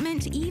 fitness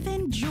equipment,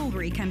 even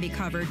jewelry can be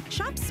covered.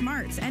 Shop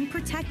smarts and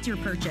protect your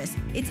purchase.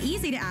 It's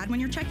easy to add when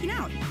you're checking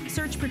out.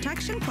 Search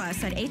Protection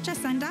Plus at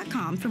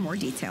hsn.com for more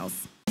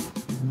details.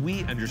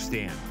 We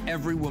understand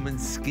every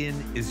woman's skin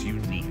is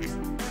unique.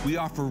 We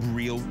offer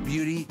real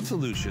beauty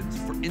solutions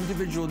for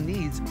individual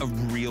needs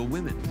of real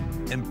women,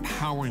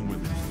 empowering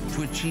women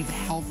to achieve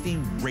healthy,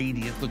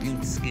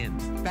 radiant-looking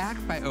skin,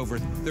 backed by over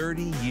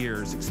 30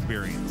 years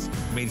experience,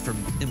 made from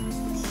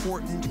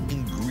important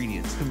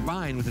ingredients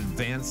combined with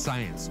advanced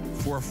science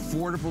for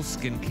affordable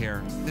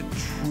skincare that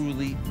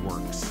truly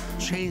works.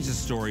 Change the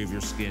story of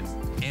your skin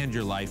and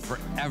your life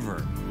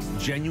forever.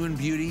 Genuine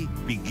beauty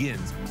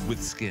begins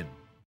with skin.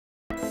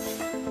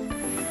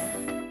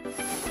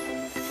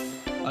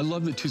 I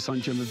love the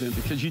Tucson Gem event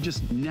because you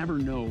just never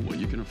know what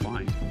you're going to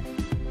find.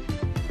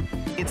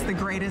 It's the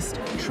greatest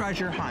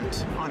treasure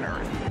hunt on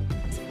earth.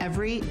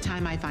 Every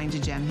time I find a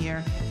gem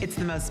here, it's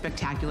the most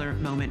spectacular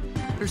moment.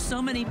 There's so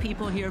many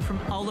people here from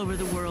all over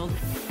the world.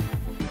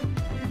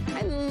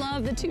 I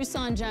love the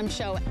Tucson Gem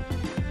Show.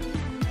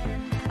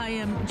 I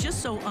am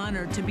just so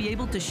honored to be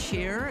able to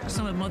share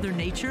some of Mother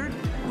Nature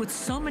with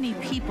so many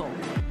people.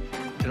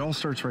 It all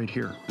starts right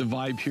here. The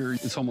vibe here,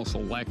 it's almost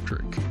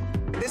electric.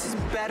 This is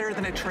better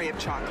than a tray of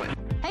chocolate.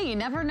 Hey, you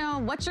never know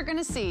what you're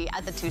gonna see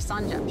at the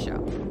Tucson Gem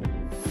Show.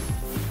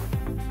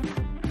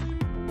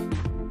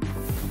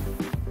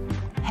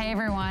 Hey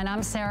everyone,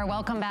 I'm Sarah.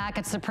 Welcome back.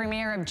 It's the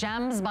premiere of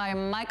Gems by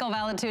Michael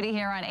Valitutti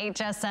here on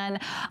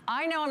HSN.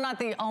 I know I'm not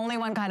the only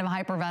one kind of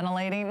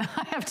hyperventilating.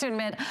 I have to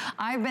admit,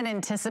 I've been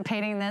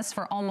anticipating this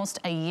for almost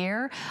a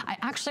year. I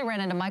actually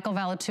ran into Michael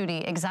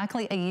Valitutti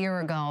exactly a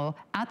year ago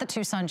at the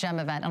Tucson Gem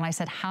event, and I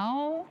said,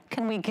 how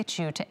can we get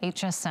you to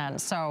HSN?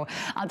 So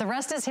the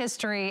rest is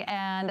history,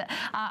 and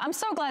I'm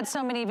so glad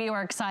so many of you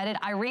are excited.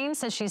 Irene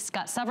says she's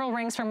got several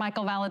rings from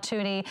Michael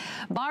Valitutti.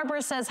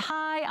 Barbara says,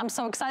 hi, I'm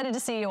so excited to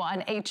see you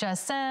on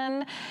HSN.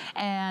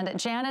 And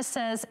Janice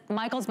says,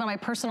 Michael's been my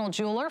personal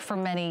jeweler for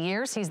many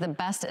years. He's the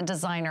best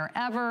designer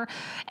ever.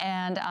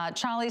 And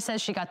Charlie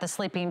says she got the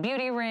Sleeping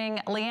Beauty ring.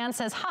 Leanne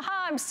says,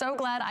 haha, I'm so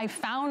glad I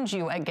found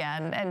you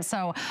again. And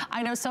so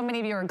I know so many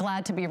of you are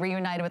glad to be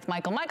reunited with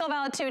Michael. Michael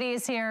Valitutti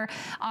is here,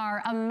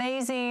 our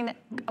amazing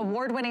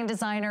award-winning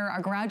designer,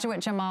 our graduate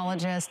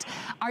gemologist.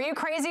 Are you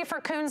crazy for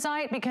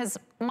kunzite? Because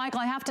Michael,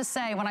 I have to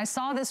say, when I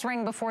saw this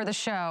ring before the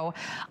show,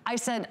 I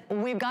said,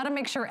 we've got to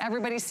make sure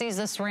everybody sees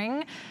this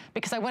ring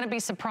because I wouldn't be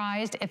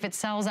surprised if it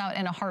sells out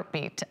in a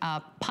heartbeat.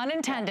 Pun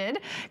intended,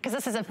 because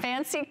this is a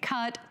fancy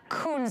cut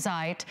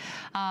kunzite.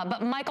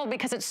 But Michael,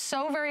 because it's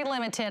so very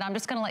limited, I'm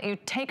just going to let you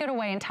take it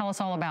away and tell us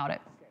all about it.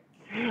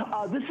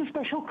 This is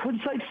special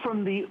kunzite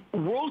from the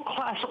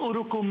world-class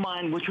Urucu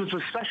mine, which was a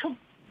special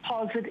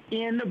deposit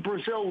in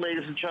Brazil,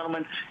 ladies and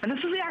gentlemen. And this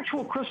is the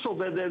actual crystal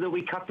that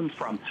we cut them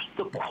from.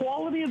 The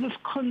quality of this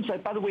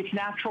kunzite, by the way, its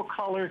natural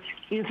color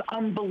is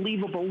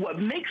unbelievable. What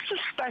makes this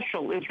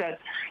special is that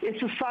it's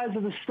the size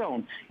of the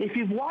stone. If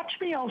you've watched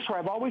me elsewhere,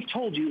 I've always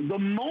told you, the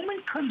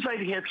moment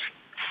kunzite hits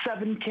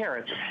 7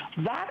 carats,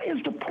 that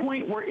is the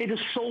point where it is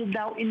sold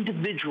now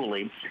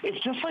individually.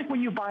 It's just like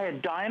when you buy a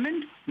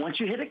diamond. Once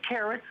you hit a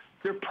carat,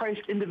 they're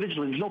priced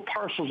individually. There's no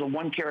parcels of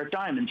 1 carat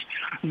diamonds.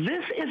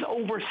 This is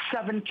over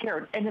 7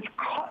 carat, and it's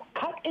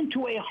cut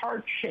into a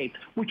heart shape,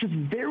 which is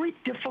very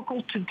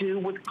difficult to do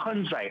with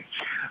kunzite.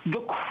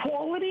 The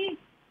quality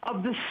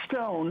of the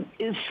stone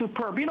is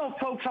superb. You know,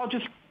 folks, I'll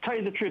just tell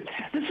you the truth.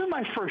 This is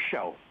my first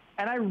show,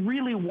 and I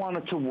really want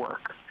it to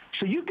work.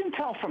 So you can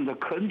tell from the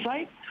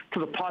kunzite to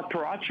the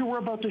paparazzi we're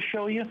about to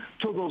show you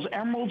to those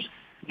emeralds,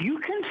 you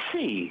can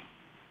see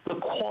the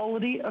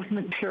quality of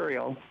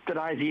material that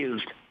I've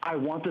used. I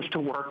want this to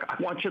work.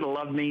 I want you to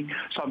love me.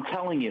 So I'm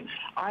telling you,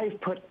 I've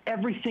put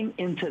everything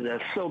into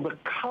this. So the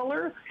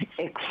color,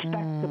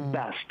 expect the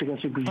best because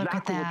it's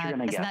exactly what you're going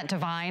to get. Isn't that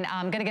divine?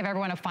 I'm going to give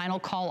everyone a final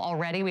call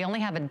already. We only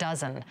have a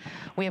dozen.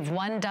 We have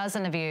 1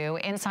 dozen of you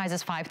in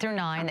sizes 5 through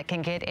 9 that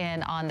can get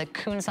in on the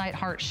kunzite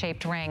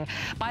heart-shaped ring.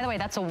 By the way,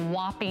 that's a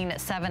whopping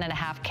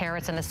 7.5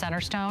 carats in the center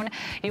stone.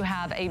 You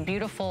have a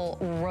beautiful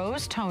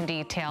rose tone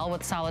detail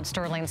with solid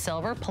sterling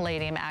silver,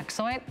 palladium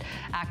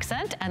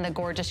accent, and the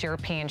gorgeous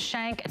European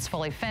shank. It's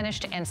fully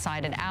finished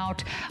inside and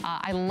out.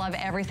 I love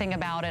everything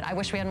about it. I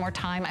wish we had more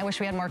time. I wish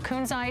we had more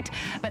kunzite.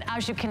 But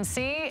as you can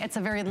see, it's a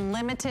very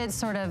limited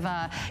sort of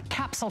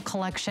capsule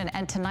collection.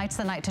 And tonight's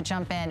the night to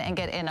jump in and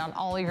get in on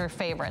all your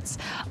favorites.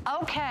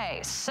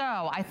 Okay,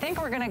 so I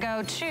think we're going to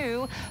go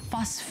to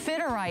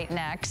phosphiterite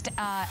next.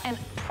 And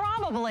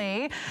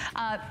probably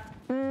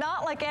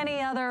not like any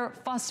other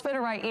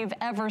phosphiterite you've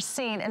ever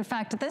seen. In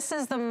fact, this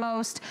is the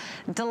most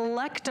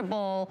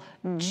delectable,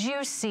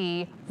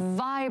 juicy,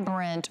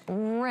 vibrant,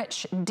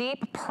 rich,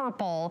 deep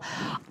purple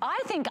I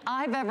think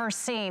I've ever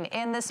seen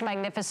in this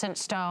magnificent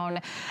stone.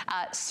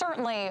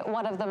 Certainly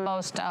one of the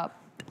most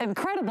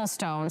incredible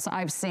stones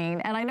I've seen.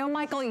 And I know,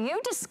 Michael,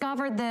 you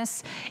discovered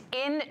this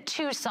in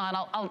Tucson.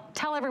 I'll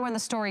tell everyone the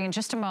story in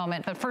just a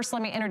moment, but first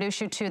let me introduce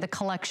you to the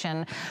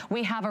collection.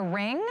 We have a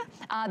ring.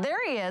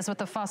 There he is with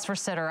the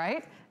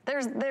phosphorsiderite.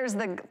 There's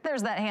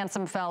that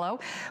handsome fellow.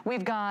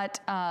 We've got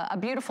a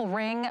beautiful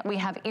ring. We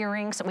have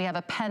earrings. We have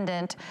a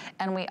pendant,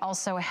 and we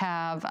also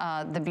have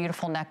the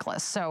beautiful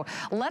necklace. So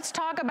let's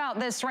talk about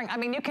this ring. I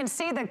mean, you can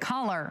see the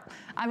color.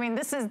 I mean,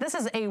 this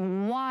is a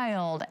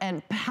wild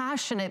and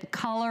passionate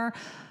color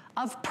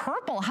of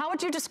purple. How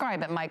would you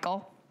describe it,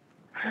 Michael?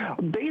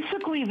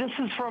 Basically, this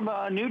is from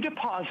a new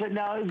deposit.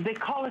 Now, they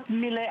call it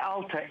Mille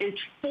Alta. It's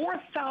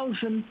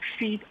 4,000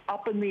 feet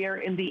up in the air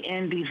in the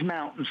Andes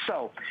Mountains.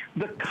 So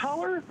the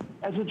color,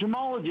 as a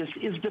gemologist,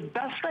 is the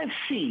best I've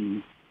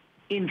seen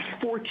in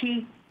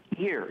 40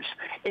 years.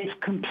 It's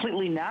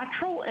completely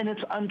natural and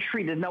it's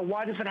untreated. Now,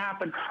 why does it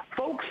happen?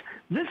 Folks,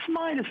 this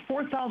mine is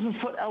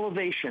 4,000-foot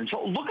elevation.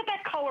 So look at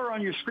that color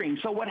on your screen.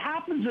 So what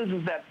happens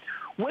is that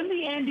when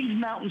the Andes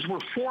Mountains were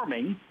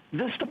forming,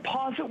 this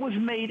deposit was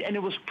made and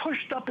it was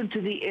pushed up into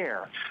the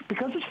air.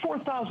 Because it's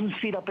 4,000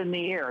 feet up in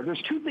the air,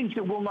 there's two things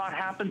that will not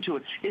happen to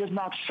it. It is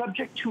not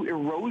subject to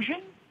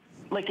erosion,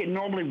 like it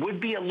normally would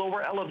be at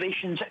lower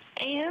elevations,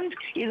 and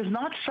it is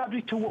not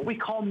subject to what we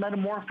call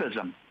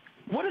metamorphism.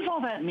 What does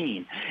all that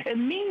mean? It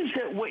means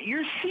that what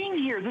you're seeing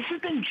here, this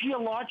has been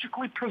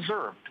geologically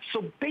preserved.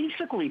 So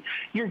basically,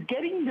 you're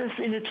getting this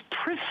in its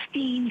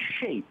pristine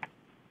shape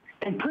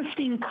and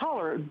pristine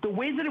color, the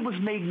way that it was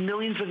made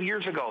millions of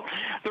years ago.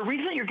 The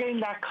reason that you're getting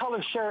that color,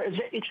 Sarah, is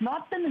that it's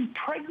not been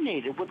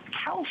impregnated with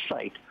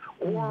calcite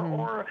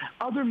or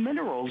other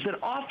minerals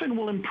that often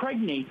will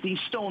impregnate these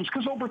stones,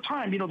 because over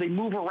time, you know, they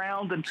move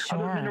around and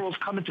other minerals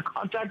come into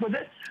contact with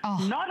it.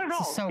 Oh, not at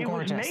all. So it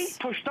gorgeous. was made,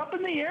 pushed up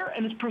in the air,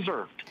 and it's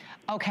preserved.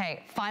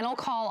 Okay, final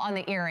call on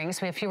the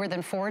earrings. We have fewer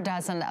than 4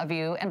 dozen of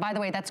you. And by the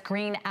way, that's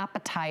green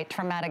apatite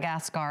from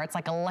Madagascar. It's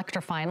like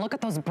electrifying. Look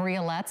at those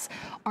briolets.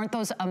 Aren't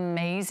those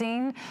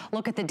amazing?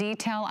 Look at the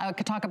detail. I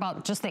could talk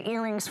about just the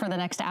earrings for the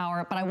next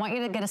hour, but I want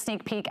you to get a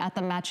sneak peek at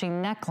the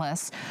matching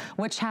necklace,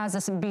 which has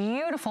this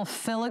beautiful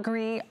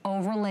filigree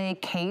overlay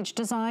cage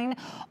design,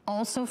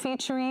 also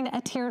featuring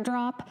a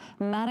teardrop,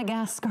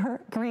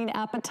 Madagascar green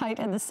apatite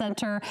in the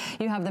center.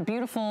 You have the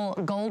beautiful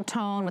gold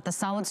tone with the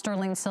solid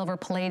sterling silver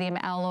palladium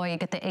alloy. You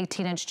get the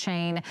 18-inch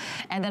chain.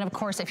 And then, of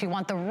course, if you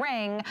want the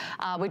ring,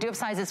 we do have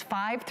sizes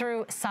 5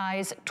 through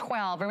size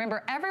 12.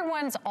 Remember,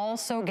 everyone's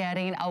also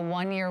getting a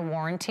 1-year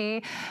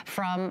warranty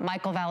from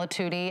Michael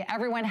Valitutti.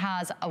 Everyone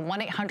has a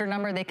 1-800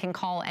 number they can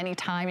call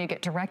anytime. You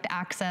get direct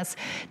access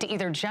to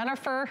either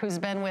Jennifer, who's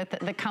been with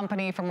the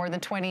company for more than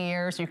 20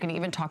 years. You can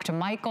even talk to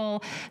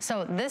Michael.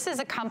 So this is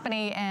a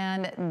company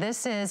and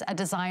this is a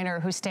designer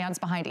who stands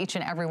behind each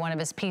and every one of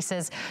his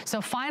pieces. So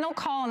final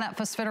call on that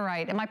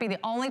phosphorite. It might be the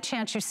only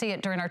chance you see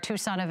it during our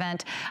Tucson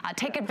event.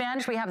 Take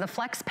advantage. We have the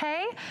Flex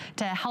Pay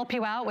to help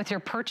you out with your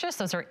purchase.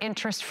 Those are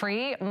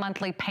interest-free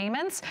monthly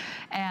payments.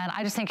 And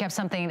I just think you have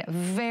something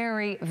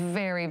very,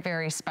 very,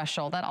 very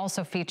special that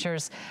also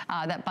features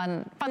that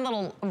fun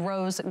little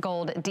rose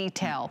gold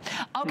detail.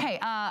 Okay,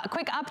 a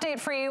quick update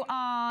for you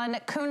on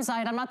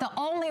kunzite. I'm not the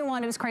only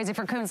one who's crazy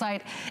for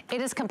kunzite.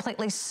 It is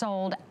completely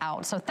sold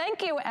out. So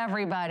thank you,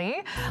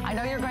 everybody. I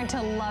know you're going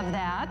to love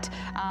that.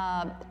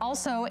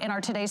 Also, in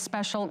our today's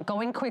special,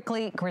 Going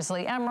Quickly,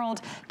 Grizzly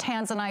Emerald,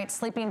 Tanzanite,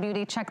 Sleeping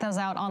Beauty. Check those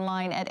out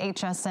online at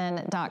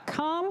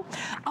hsn.com.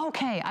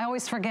 Okay, I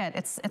always forget.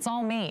 It's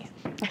all me.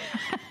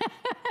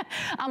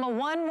 I'm a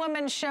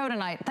one-woman show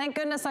tonight. Thank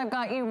goodness I've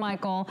got you,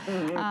 Michael.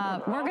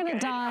 We're going to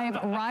dive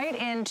right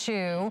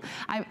into,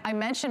 I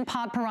mentioned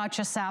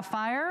Podparacha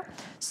Sapphire,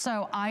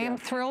 so I am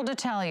thrilled to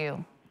tell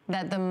you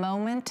that the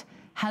moment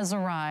has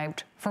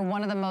arrived for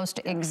one of the most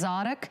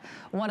exotic,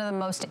 one of the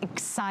most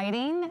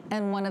exciting,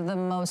 and one of the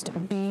most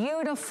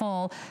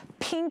beautiful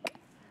pink,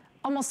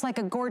 almost like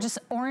a gorgeous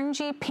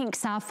orangey pink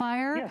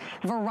sapphire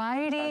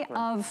variety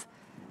of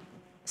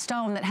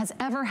stone that has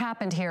ever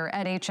happened here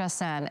at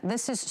HSN.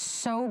 This is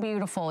so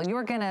beautiful.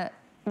 You're gonna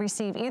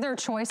receive either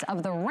choice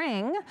of the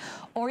ring,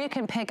 or you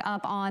can pick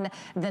up on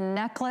the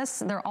necklace.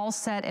 They're all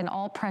set in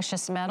all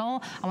precious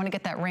metal. I wanna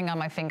get that ring on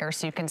my finger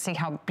so you can see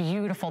how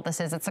beautiful this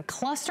is. It's a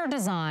cluster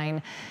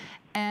design,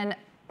 and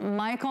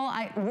Michael,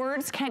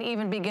 words can't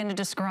even begin to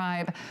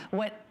describe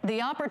what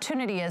the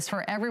opportunity is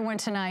for everyone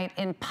tonight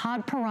in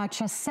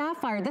Podparacha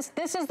Sapphire. This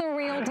is the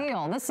real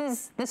deal. This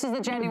is the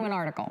genuine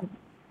article.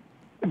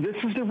 This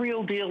is the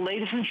real deal.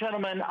 Ladies and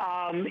gentlemen,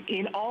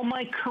 in all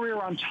my career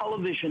on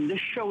television, this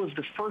show is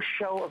the first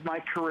show of my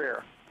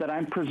career that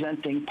I'm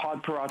presenting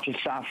Podparacha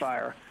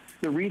Sapphire.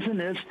 The reason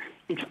is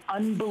it's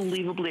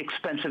unbelievably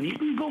expensive. You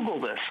can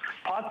Google this.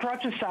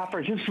 Podparacha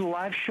Sapphire, just a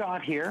live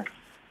shot here.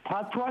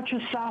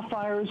 Podparacha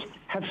sapphires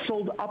have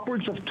sold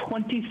upwards of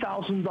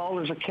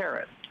 $20,000 a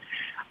carat.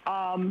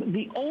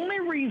 The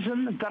only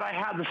reason that I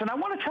have this, and I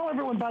want to tell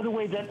everyone, by the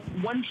way, that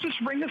once this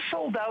ring is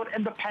sold out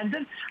and the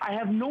pendant, I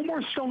have no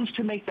more stones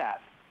to make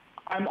that.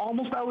 I'm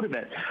almost out of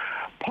it.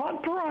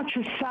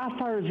 Podparacha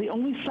sapphire is the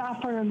only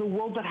sapphire in the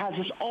world that has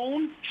its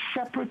own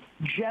separate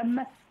gem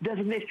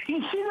designation.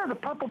 You can see there the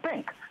purple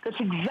pink. That's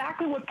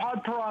exactly what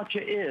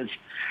Podparacha is.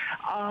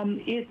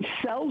 It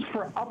sells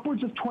for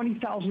upwards of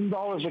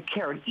 $20,000 a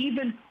carat,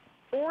 even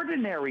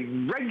ordinary,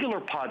 regular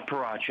pod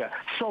paracha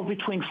sells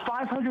between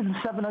 $500 and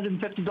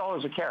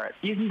 $750 a carat.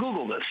 You can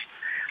Google this.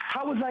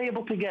 How was I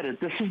able to get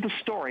it? This is the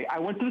story. I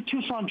went to the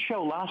Tucson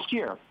show last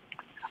year.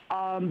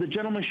 The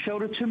gentleman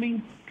showed it to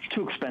me. It's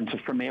too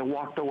expensive for me. I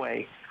walked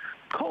away.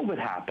 COVID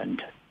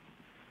happened.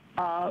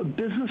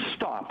 Business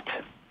stopped.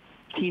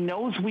 He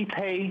knows we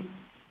pay.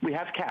 We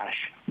have cash.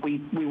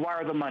 We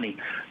wire the money.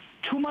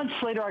 2 months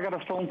later, I got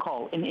a phone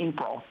call in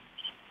April.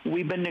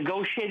 We've been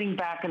negotiating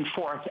back and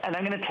forth, and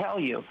I'm going to tell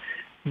you,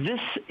 this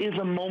is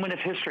a moment of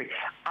history.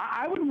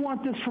 I would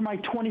want this for my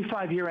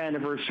 25-year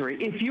anniversary.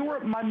 If you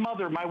were my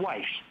mother, my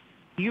wife,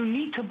 you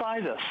need to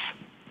buy this.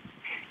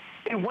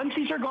 And once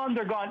these are gone,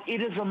 they're gone.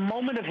 It is a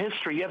moment of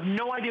history. You have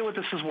no idea what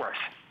this is worth.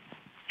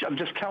 I'm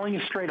just telling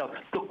you straight up.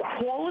 The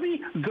quality,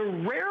 the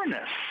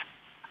rareness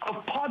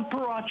of pod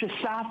paracha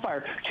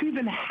sapphire, to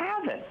even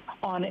have it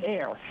on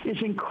air is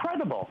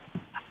incredible.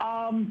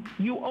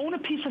 You own a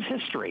piece of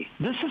history.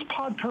 This is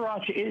pod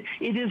paracha.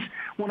 It is,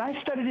 when I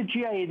studied at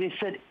GIA, they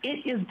said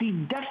it is the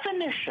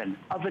definition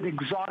of an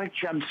exotic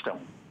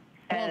gemstone.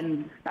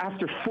 And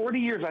after 40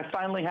 years, I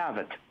finally have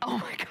it. Oh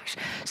my gosh.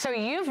 So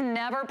you've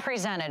never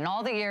presented in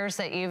all the years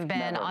that you've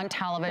been on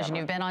television.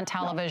 You've been on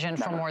television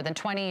for more than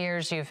 20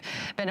 years. You've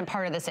been a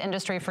part of this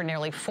industry for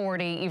nearly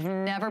 40. You've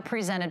never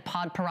presented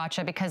pod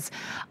paracha because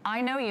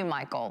I know you,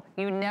 Michael.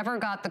 You never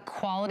got the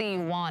quality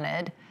you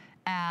wanted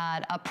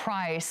at a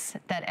price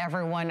that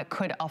everyone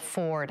could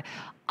afford.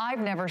 I've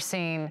never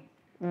seen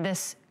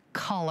this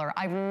color.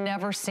 I've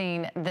never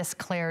seen this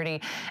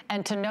clarity.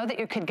 And to know that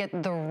you could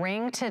get the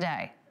ring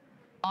today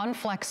on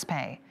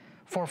FlexPay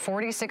for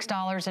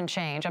 $46 and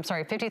change, I'm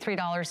sorry,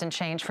 $53 and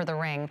change for the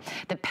ring.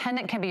 The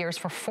pendant can be yours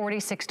for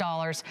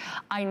 $46.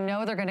 I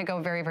know they're gonna go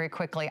very, very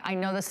quickly. I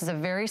know this is a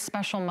very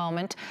special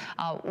moment,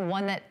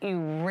 one that you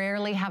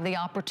rarely have the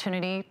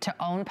opportunity to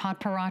own pod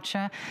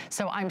paracha.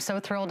 So I'm so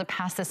thrilled to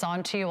pass this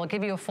on to you. I'll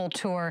give you a full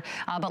tour,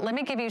 but let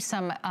me give you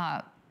some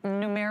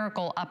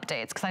numerical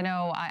updates, because I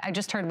know I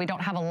just heard we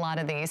don't have a lot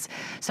of these.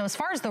 So as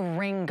far as the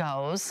ring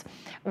goes,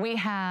 we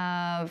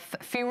have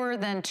fewer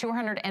than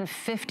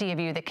 250 of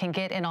you that can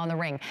get in on the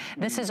ring.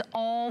 This is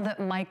all that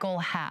Michael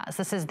has.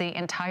 This is the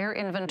entire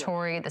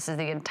inventory. This is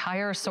the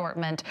entire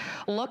assortment.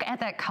 Look at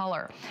that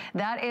color.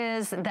 That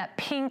is that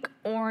pink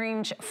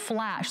orange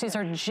flash. These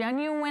are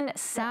genuine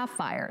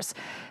sapphires.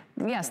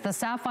 Yes, the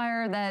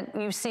sapphire that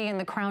you see in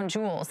the crown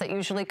jewels that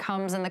usually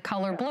comes in the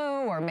color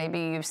blue, or maybe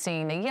you've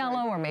seen a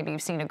yellow, or maybe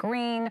you've seen a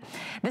green.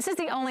 This is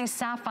the only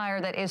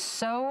sapphire that is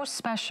so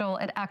special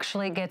it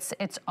actually gets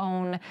its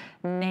own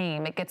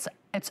name. It gets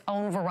its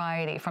own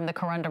variety from the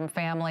corundum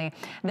family.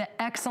 The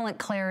excellent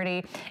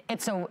clarity.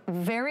 It's a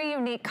very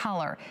unique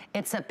color.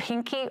 It's a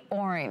pinky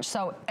orange.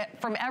 So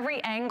from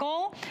every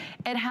angle,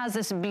 it has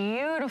this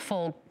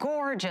beautiful,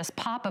 gorgeous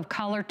pop of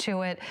color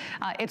to it.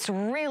 It's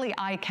really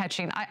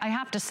eye-catching. I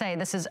have to say,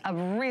 this is a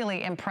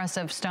really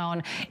impressive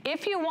stone.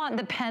 If you want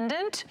the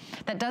pendant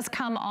that does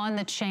come on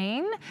the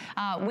chain,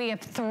 we have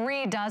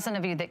 3 dozen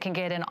of you that can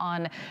get in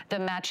on the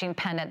matching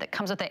pendant that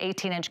comes with the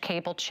 18-inch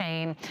cable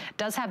chain,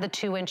 does have the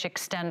 2-inch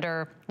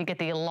extender. You get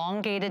the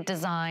elongated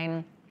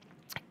design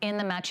in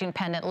the matching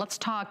pendant. Let's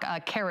talk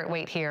carat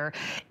weight here.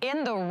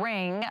 In the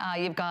ring,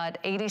 you've got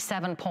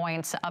 87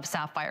 points of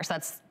sapphires.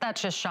 That's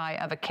just shy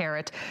of a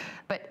carat.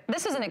 But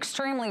this is an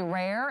extremely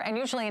rare and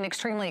usually an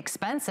extremely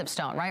expensive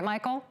stone, right,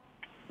 Michael?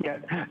 Yeah,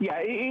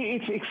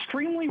 it's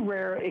extremely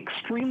rare,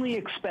 extremely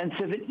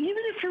expensive, and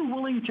even if you're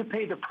willing to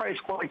pay the price,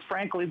 quite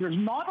frankly, there's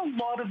not a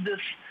lot of this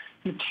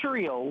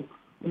material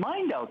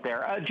mined out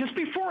there. Just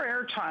before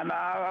airtime,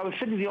 I was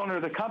sitting with the owner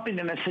of the company,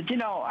 and I said, you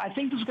know, I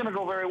think this is going to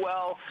go very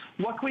well.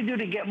 What can we do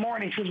to get more?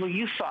 And he says, well,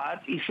 you saw it.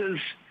 He says,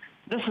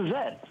 this is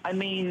it. I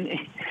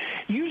mean,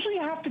 usually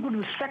you have to go to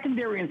the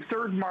secondary and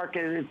third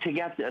market to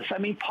get this. I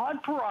mean,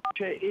 pod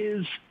paracha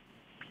is...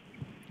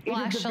 It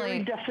is the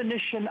very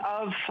definition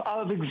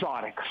of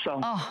exotic. So.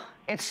 Oh,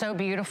 it's so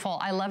beautiful.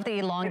 I love the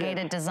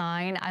elongated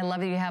design. I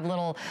love that you have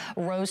little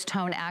rose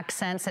tone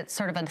accents. It's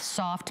sort of a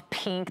soft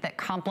pink that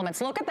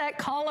complements. Look at that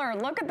color.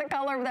 Look at the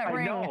color of that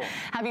ring. Know.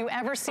 Have you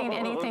ever seen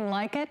anything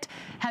like it?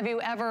 Have you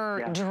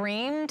ever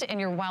dreamed in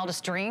your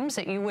wildest dreams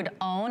that you would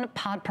own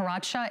pod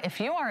paracha? If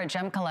you are a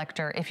gem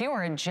collector, if you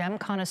are a gem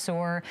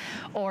connoisseur,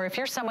 or if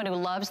you're someone who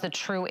loves the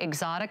true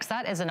exotics,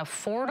 that is an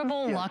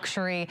affordable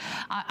luxury.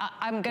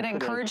 I'm going to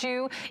encourage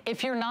you,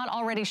 if you're not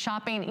already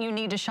shopping, you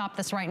need to shop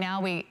this right now.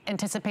 We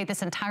anticipate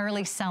this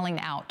entirely selling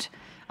out.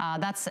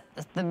 That's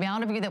the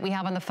amount of you that we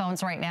have on the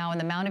phones right now and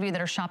the amount of you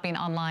that are shopping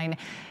online.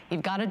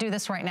 You've got to do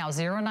this right now.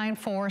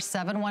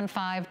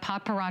 094-715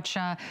 pod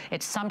paracha.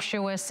 It's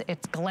sumptuous,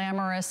 it's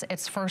glamorous,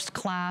 it's first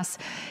class.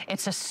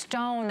 It's a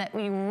stone that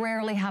we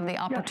rarely have the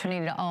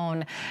opportunity to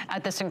own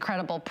at this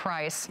incredible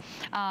price.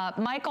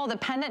 Michael, the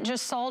pendant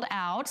just sold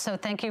out, so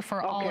thank you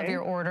for all of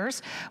your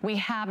orders. We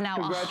have now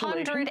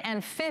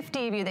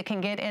 150 of you that can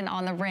get in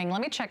on the ring.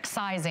 Let me check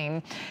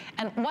sizing.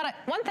 And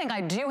one thing I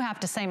do have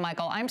to say,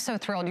 Michael, I'm so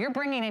thrilled. You're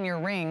bringing in your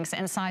rings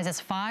in sizes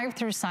 5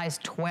 through size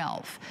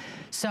 12.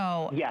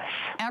 So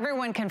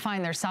everyone can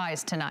find their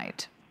size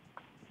tonight.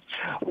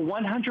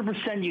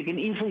 100%. You can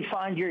easily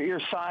find your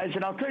size.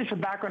 And I'll tell you some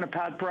background of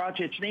Pat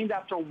Paracha. It's named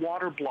after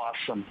water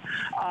blossom.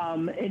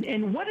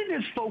 And what it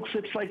is, folks,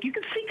 it's like you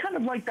can see kind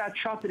of like that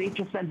shot that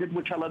HSN did,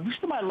 which I love. This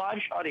is my live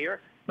shot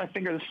here. My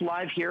finger that's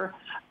live here.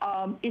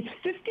 It's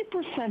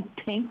 50%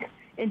 pink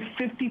and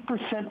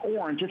 50%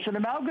 orange. It's an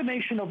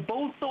amalgamation of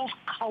both those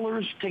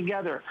colors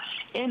together.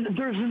 And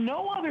there's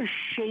no other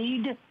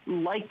shade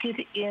like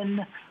it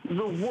in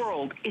the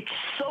world. It's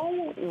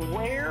so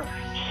rare,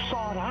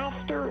 sought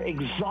after,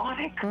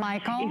 exotic.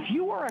 Michael, if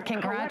you are a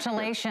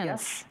congratulations.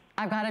 Yes?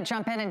 I've got to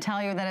jump in and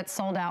tell you that it's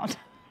sold out.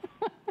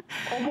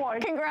 Oh boy.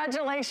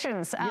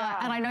 Congratulations. Yeah,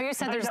 and I know you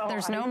said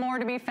there's no more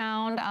to be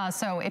found.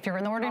 So if you're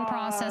in the ordering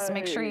process,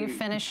 make sure you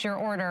finish your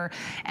order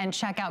and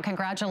check out.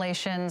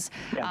 Congratulations.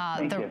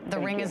 Yeah, the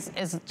ring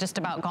is just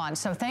about gone.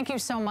 So thank you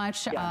so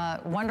much. Yeah.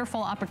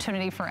 Wonderful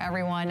opportunity for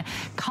everyone.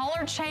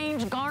 Color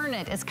change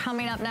garnet is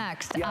coming up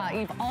next. Yeah.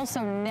 You've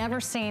also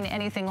never seen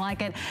anything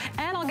like it.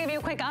 And I'll give you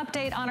a quick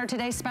update on our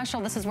today's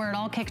special. This is where it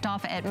all kicked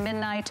off at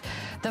midnight.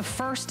 The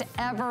first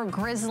ever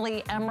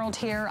Grizzly Emerald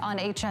here on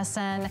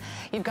HSN.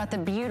 You've got the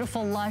beautiful,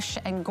 lush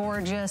and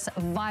gorgeous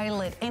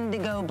violet,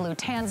 indigo, blue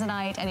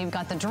tanzanite, and you've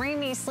got the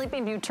dreamy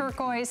sleeping view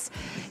turquoise.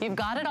 You've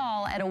got it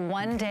all at a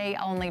one-day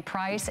only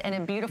price and a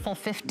beautiful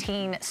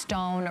 15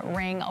 stone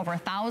ring. Over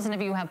 1,000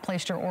 of you have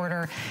placed your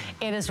order.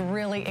 It is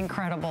really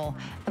incredible.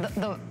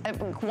 The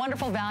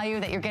wonderful value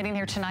that you're getting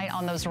here tonight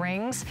on those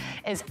rings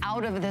is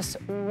out of this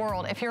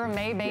world. If you're a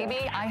May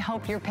baby, I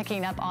hope you're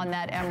picking up on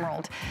that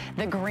emerald.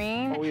 The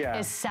green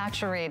is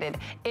saturated.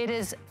 It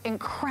is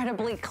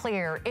incredibly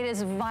clear. It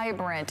is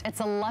vibrant. It's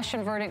a lush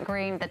and verdant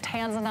green. The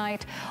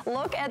tanzanite,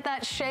 look at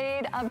that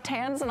shade of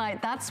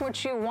tanzanite. That's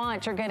what you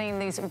want. You're getting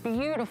these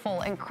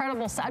beautiful,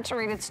 incredible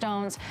saturated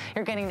stones.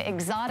 You're getting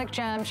exotic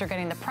gems. You're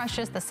getting the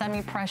precious, the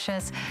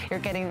semi-precious. You're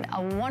getting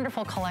a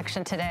wonderful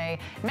collection today,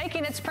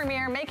 making its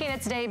premiere, making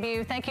its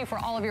debut. Thank you for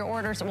all of your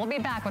orders. We'll be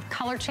back with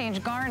color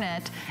change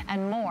garnet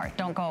and more.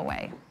 Don't go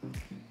away.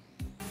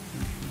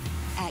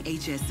 At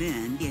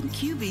HSN in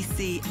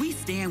QVC, we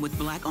stand with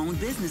Black-owned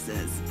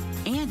businesses.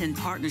 And in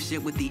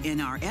partnership with the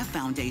NRF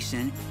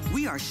Foundation,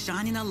 we are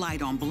shining a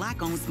light on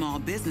Black-owned small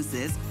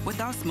businesses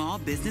with our Small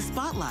Business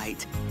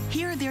Spotlight.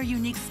 Hear their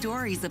unique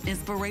stories of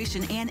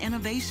inspiration and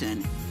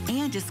innovation,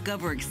 and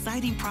discover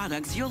exciting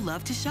products you'll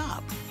love to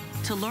shop.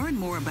 To learn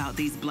more about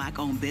these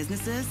Black-owned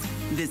businesses,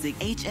 visit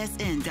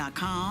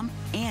hsn.com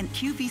and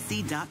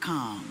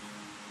qvc.com.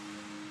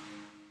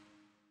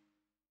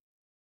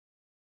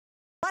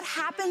 What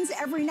happens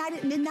every night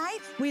at midnight?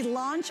 We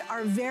launch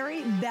our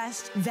very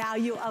best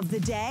value of the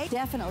day.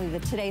 Definitely the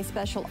Today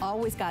Special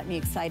always got me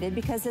excited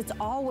because it's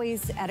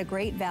always at a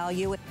great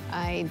value.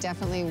 I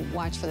definitely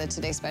watch for the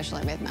Today Special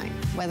at midnight.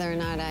 Whether or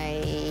not I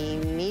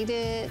need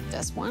it,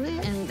 just want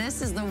it. And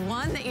this is the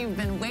one that you've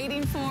been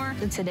waiting for.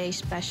 The Today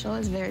Special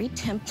is very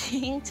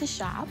tempting to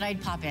shop.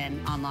 I'd pop in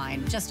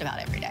online just about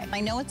every day. I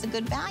know it's a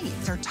good value.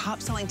 It's our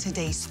top selling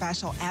Today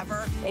Special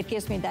ever. It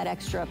gives me that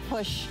extra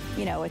push.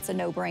 You know, it's a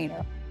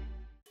no-brainer.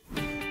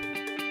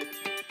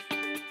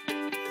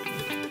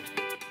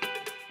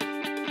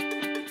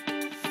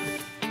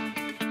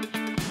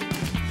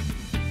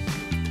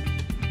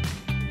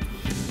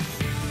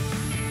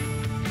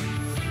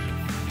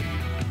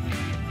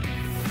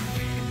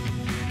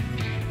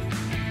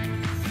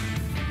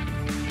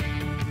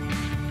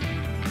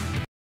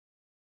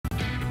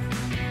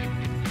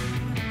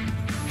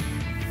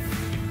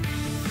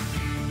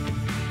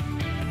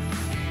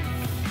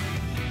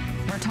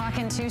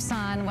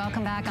 Tucson.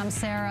 Welcome back. I'm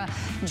Sarah.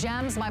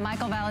 Gems by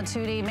Michael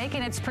Valitutti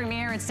making its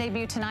premiere, its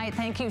debut tonight.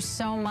 Thank you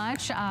so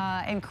much.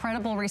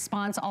 Incredible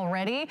response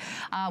already.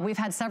 We've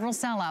had several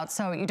sellouts,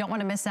 so you don't want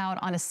to miss out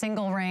on a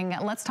single ring.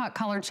 Let's talk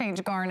color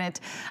change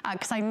garnet,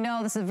 because I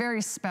know this is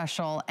very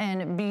special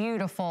and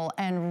beautiful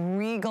and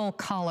regal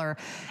color,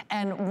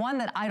 and one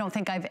that I don't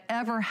think I've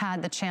ever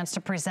had the chance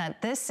to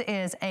present. This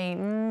is a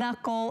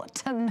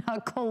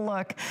knuckle-to-knuckle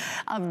look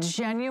of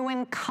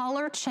genuine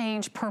color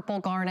change purple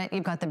garnet.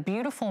 You've got the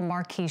beautiful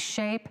marquee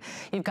shape.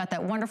 You've got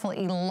that wonderful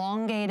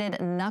elongated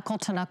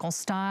knuckle-to-knuckle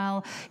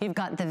style. You've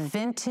got the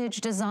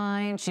vintage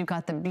designs. You've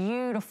got the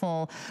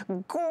beautiful,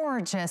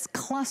 gorgeous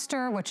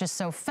cluster, which is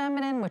so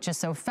feminine, which is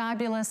so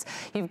fabulous.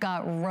 You've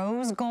got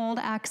rose gold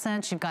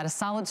accents. You've got a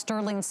solid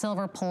sterling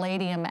silver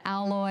palladium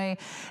alloy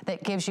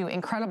that gives you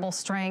incredible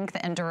strength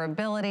and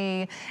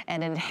durability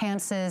and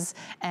enhances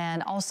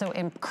and also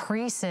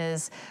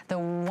increases the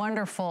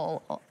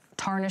wonderful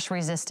tarnish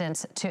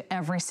resistance to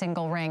every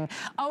single ring.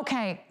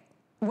 Okay.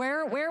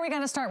 Where are we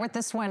going to start with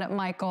this one,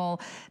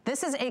 Michael?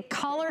 This is a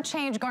color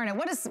change garnet.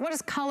 What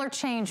does color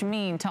change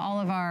mean to all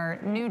of our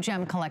new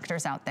gem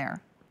collectors out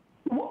there?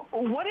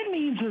 What it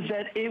means is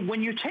that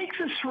when you take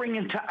this ring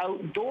into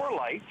outdoor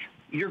light,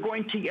 you're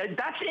going to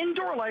that's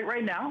indoor light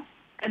right now,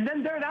 and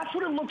then that's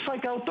what it looks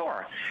like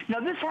outdoor.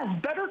 Now this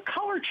has better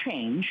color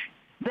change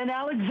than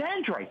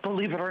alexandrite,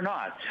 believe it or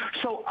not.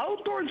 So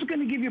outdoors is going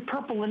to give you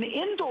purple, and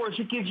indoors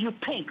it gives you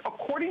pink.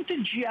 According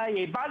to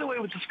GIA, by the way,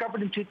 it was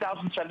discovered in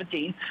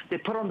 2017. They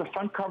put it on the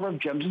front cover of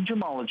Gems and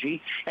Gemology,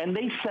 and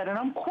they said, and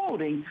I'm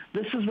quoting,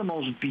 "This is the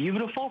most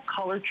beautiful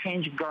color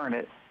change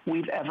garnet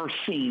we've ever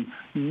seen.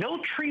 No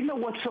treatment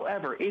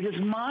whatsoever. It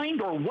is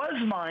mined or was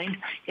mined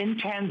in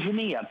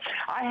Tanzania.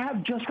 I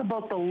have just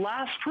about the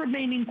last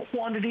remaining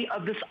quantity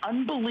of this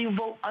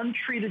unbelievable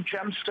untreated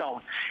gemstone.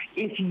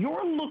 If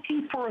you're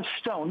looking for a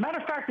stone, matter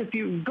of fact, if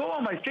you go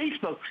on my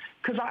Facebook,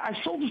 because I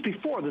sold this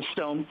before, the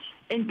stone,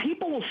 and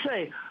people will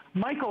say,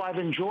 Michael, I've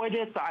enjoyed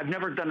it. I've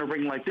never done a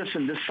ring like this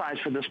in this size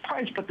for this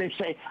price, but they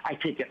say, I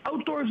take it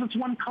outdoors, it's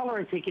one color.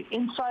 I take it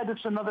inside,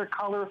 it's another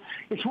color.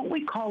 It's what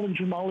we call in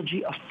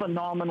gemology a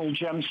phenomenal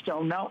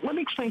gemstone. Now, let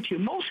me explain to you.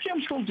 Most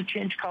gemstones that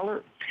change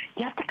color,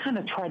 you have to kind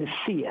of try to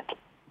see it.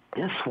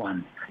 This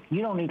one,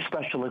 you don't need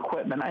special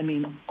equipment. I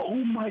mean, oh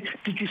my,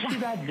 did you see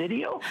that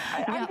video?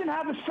 I even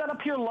have it set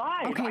up here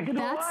live. Okay, I can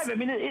do it live. I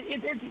mean,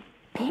 it's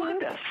look at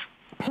this.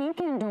 Pink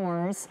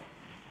indoors.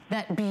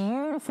 That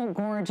beautiful,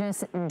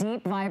 gorgeous,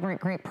 deep, vibrant,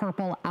 great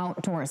purple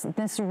outdoors.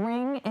 This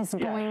ring is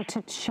going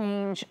to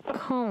change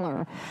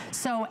color.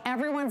 So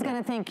everyone's going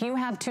to think you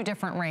have two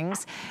different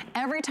rings.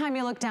 Every time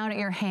you look down at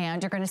your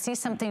hand, you're going to see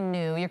something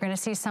new. You're going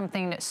to see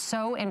something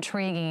so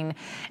intriguing.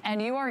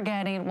 And you are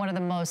getting one of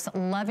the most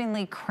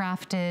lovingly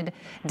crafted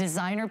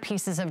designer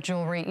pieces of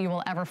jewelry you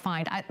will ever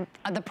find.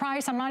 The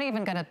price, I'm not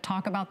even going to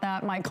talk about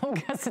that, Michael,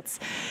 because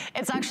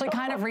it's actually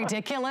kind of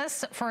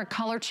ridiculous for a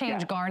color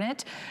change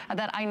garnet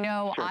that I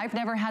know I've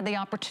never had the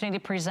opportunity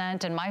to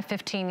present in my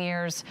 15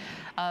 years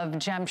of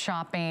gem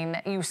shopping.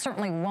 You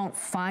certainly won't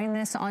find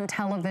this on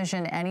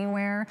television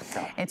anywhere.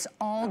 It's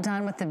all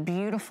done with the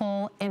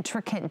beautiful,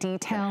 intricate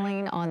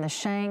detailing on the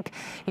shank.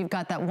 You've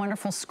got that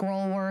wonderful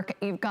scroll work.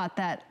 You've got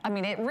that, I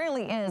mean, it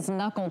really is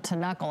knuckle to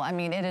knuckle. I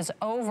mean, it is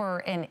over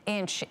an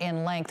inch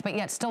in length, but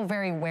yet still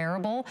very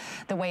wearable.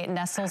 The way it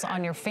nestles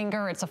on your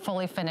finger, it's a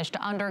fully finished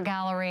under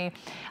gallery.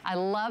 I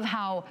love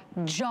how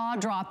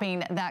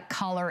jaw-dropping that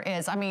color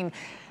is. I mean,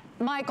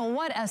 Michael,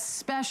 what a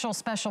special,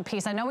 special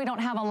piece. I know we don't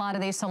have a lot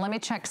of these, so let me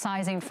check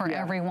sizing for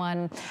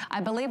everyone.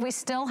 I believe we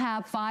still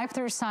have 5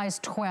 through size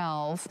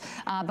 12,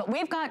 but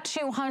we've got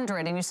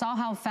 200, and you saw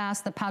how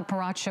fast the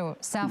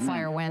Padparacho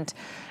Sapphire went.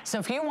 So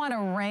if you want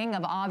a ring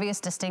of obvious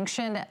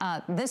distinction,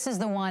 this is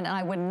the one, and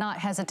I would not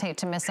hesitate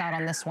to miss out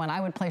on this one.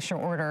 I would place your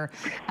order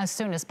as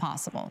soon as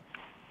possible.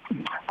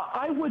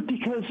 I would,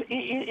 because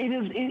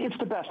it's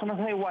the best. I'm going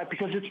to tell you why.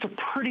 Because it's the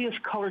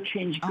prettiest color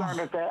change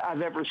garnet that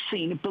I've ever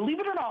seen.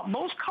 Believe it or not,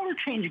 most color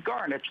change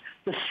garnets,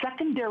 the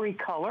secondary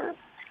color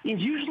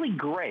is usually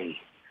gray.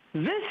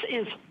 This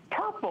is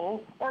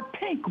purple or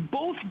pink,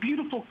 both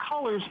beautiful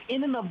colors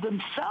in and of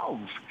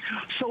themselves.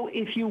 So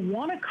if you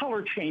want a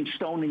color change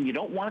stone and you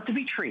don't want it to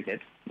be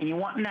treated, and you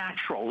want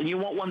natural, and you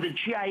want one that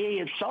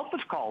GIA itself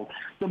is called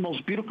the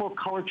most beautiful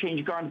color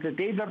change garnet that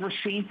they've ever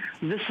seen,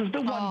 this is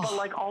the one. But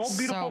like all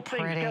beautiful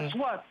things, guess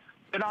what?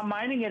 They're not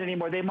mining it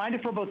anymore. They mined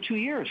it for about 2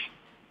 years.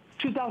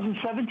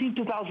 2017,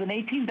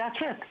 2018, that's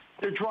it.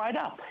 They're dried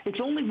up. It's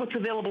only what's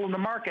available in the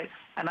market,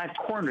 and I've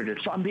cornered it.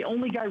 So I'm the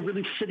only guy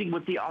really sitting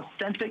with the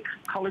authentic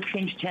color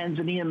change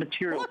Tanzanian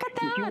material. Look at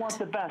that. If you want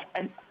the best.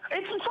 And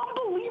it's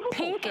unbelievable.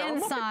 Pink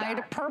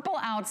inside, purple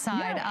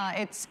outside.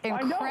 It's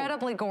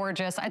incredibly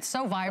gorgeous. It's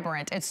so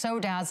vibrant. It's so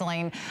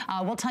dazzling.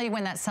 We'll tell you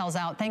when that sells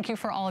out. Thank you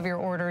for all of your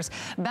orders.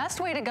 Best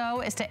way to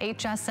go is to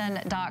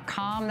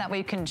hsn.com. That way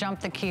you can jump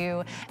the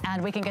queue,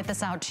 and we can get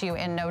this out to you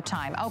in no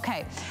time.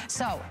 Okay,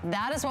 so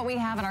that is what we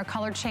have in our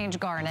color change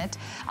garnet.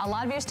 A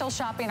lot of you still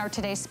shopping our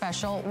Today's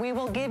Special. We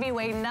will give you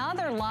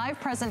another live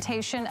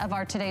presentation of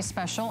our Today's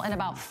Special in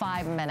about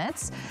 5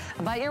 minutes.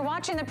 But you're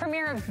watching the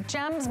premiere of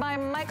Gems by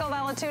Michael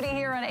Valitutti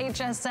here on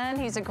HSN.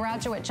 He's a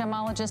graduate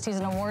gemologist. He's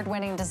an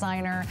award-winning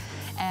designer.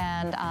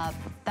 And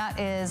that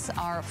is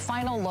our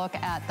final look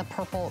at the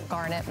purple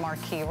garnet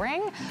marquee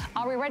ring.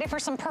 Are we ready for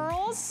some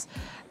pearls?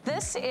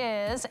 This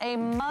is a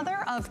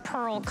mother of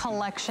pearl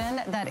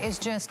collection that is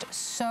just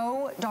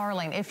so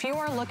darling. If you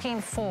are looking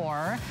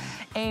for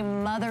a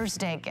Mother's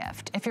Day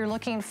gift, if you're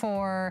looking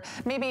for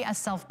maybe a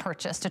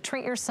self-purchase to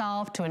treat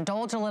yourself, to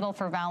indulge a little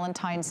for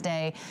Valentine's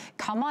Day,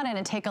 come on in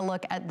and take a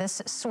look at this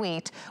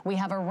suite. We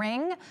have a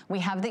ring, we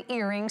have the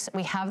earrings,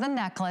 we have the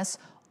necklace,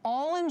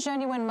 all in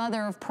genuine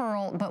mother of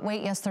pearl, but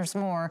wait, yes, there's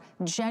more.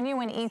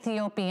 Genuine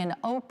Ethiopian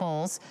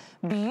opals,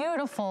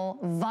 beautiful,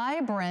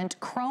 vibrant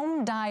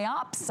chrome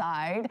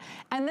diopside,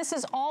 and this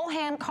is all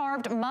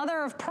hand-carved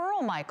mother of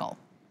pearl, Michael.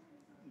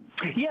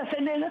 Yes,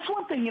 and that's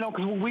one thing, you know,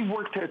 because we've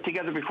worked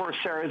together before,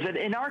 Sarah, is that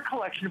in our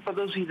collection, for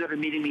those of you that are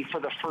meeting me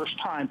for the first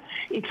time,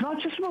 it's not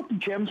just about the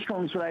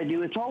gemstones that I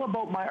do, it's all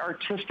about my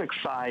artistic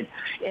side.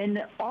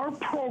 And our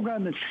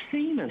program is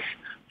famous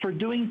for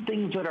doing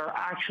things that are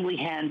actually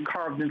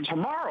hand-carved. And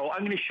tomorrow,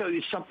 I'm going to show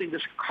you something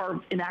that's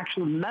carved in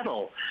actual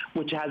metal,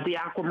 which has the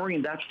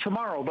aquamarine. That's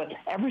tomorrow. But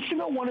every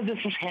single one of this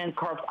is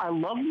hand-carved. I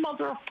love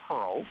mother of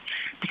pearl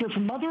because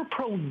mother of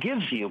pearl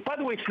gives you, by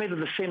the way, it's made of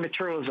the same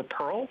material as a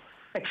pearl,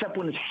 except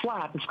when it's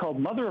flat, it's called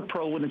mother of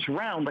pearl. When it's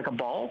round, like a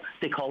ball,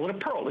 they call it a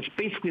pearl. It's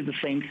basically the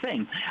same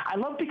thing. I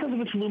love because of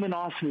its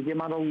luminosity, the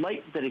amount of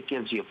light that it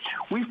gives you.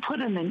 We've put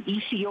in an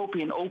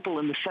Ethiopian opal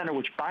in the center,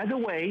 which, by the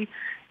way,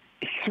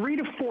 3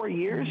 to 4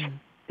 years,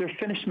 they're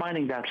finished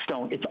mining that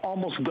stone. It's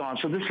almost gone.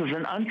 So this is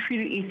an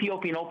untreated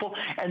Ethiopian opal,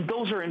 and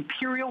those are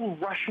imperial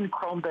Russian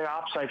chrome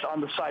dioxides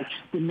on the side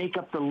that make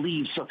up the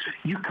leaves. So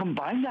you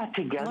combine that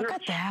together. Look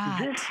at that.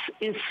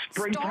 This is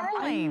springtime.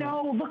 I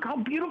know. Look how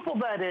beautiful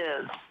that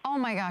is. Oh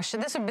my gosh.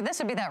 This would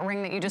be that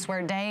ring that you just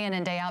wear day in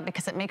and day out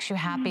because it makes you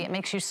happy. It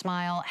makes you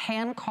smile.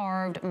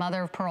 Hand-carved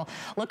mother of pearl.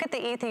 Look at the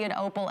Ethiopian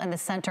opal in the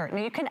center.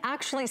 Now you can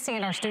actually see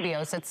in our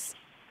studios, it's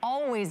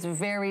always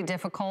very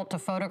difficult to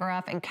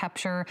photograph and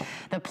capture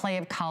the play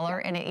of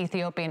color in an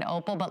Ethiopian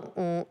opal,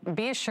 but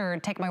be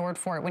assured, take my word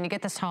for it, when you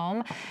get this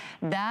home,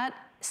 that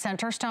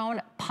center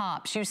stone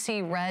pops. You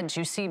see reds,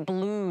 you see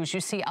blues, you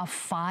see a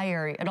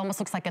fire. It almost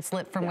looks like it's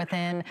lit from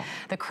within.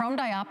 The chrome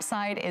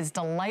dioxide is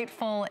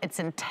delightful, it's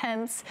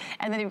intense,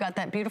 and then you've got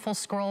that beautiful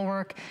scroll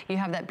work. You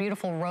have that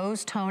beautiful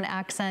rose tone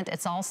accent.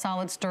 It's all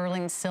solid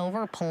sterling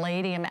silver,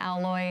 palladium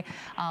alloy.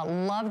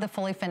 Love the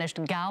fully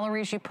finished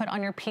galleries you put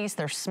on your piece.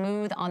 They're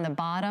smooth on the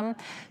bottom.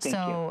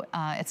 So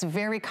it's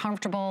very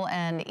comfortable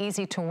and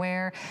easy to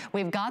wear.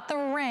 We've got the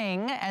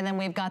ring, and then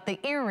we've got the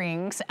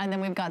earrings, and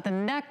then we've got the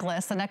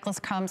necklace. The necklace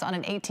comes on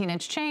an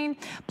 18-inch chain,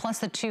 plus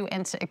the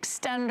 2-inch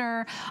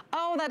extender.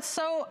 Oh, that's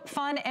so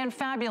fun and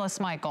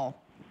fabulous, Michael.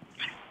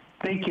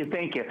 Thank you,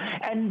 thank you.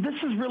 And this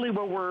is really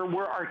where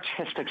we're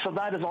artistic. So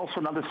that is also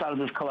another side of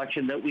this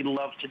collection that we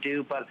love to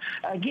do. But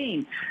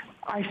again,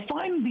 I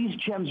find these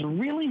gems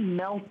really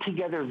melt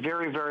together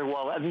very, very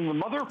well. I mean, the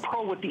mother of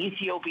pearl with the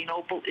Ethiopian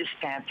opal is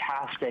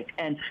fantastic.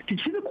 And to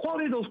see the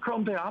quality of those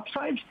chrome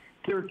dioxides,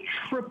 they're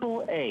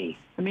AAA.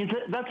 I mean,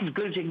 that's as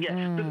good as you can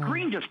get. The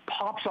green just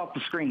pops off the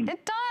screen.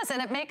 It does,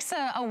 and it makes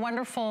a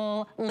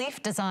wonderful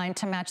leaf design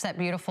to match that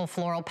beautiful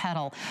floral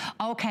petal.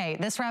 Okay,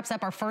 this wraps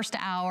up our first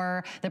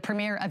hour, the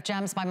premiere of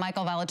Gems by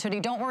Michael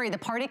Valitutti. Don't worry, the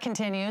party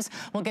continues.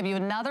 We'll give you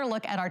another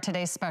look at our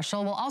today's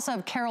special. We'll also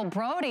have Carol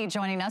Brody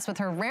joining us with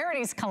her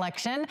rarities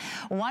collection.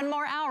 One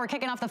more hour,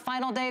 kicking off the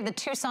final day of the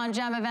Tucson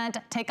Gem event.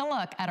 Take a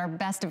look at our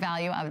best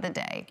value of the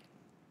day.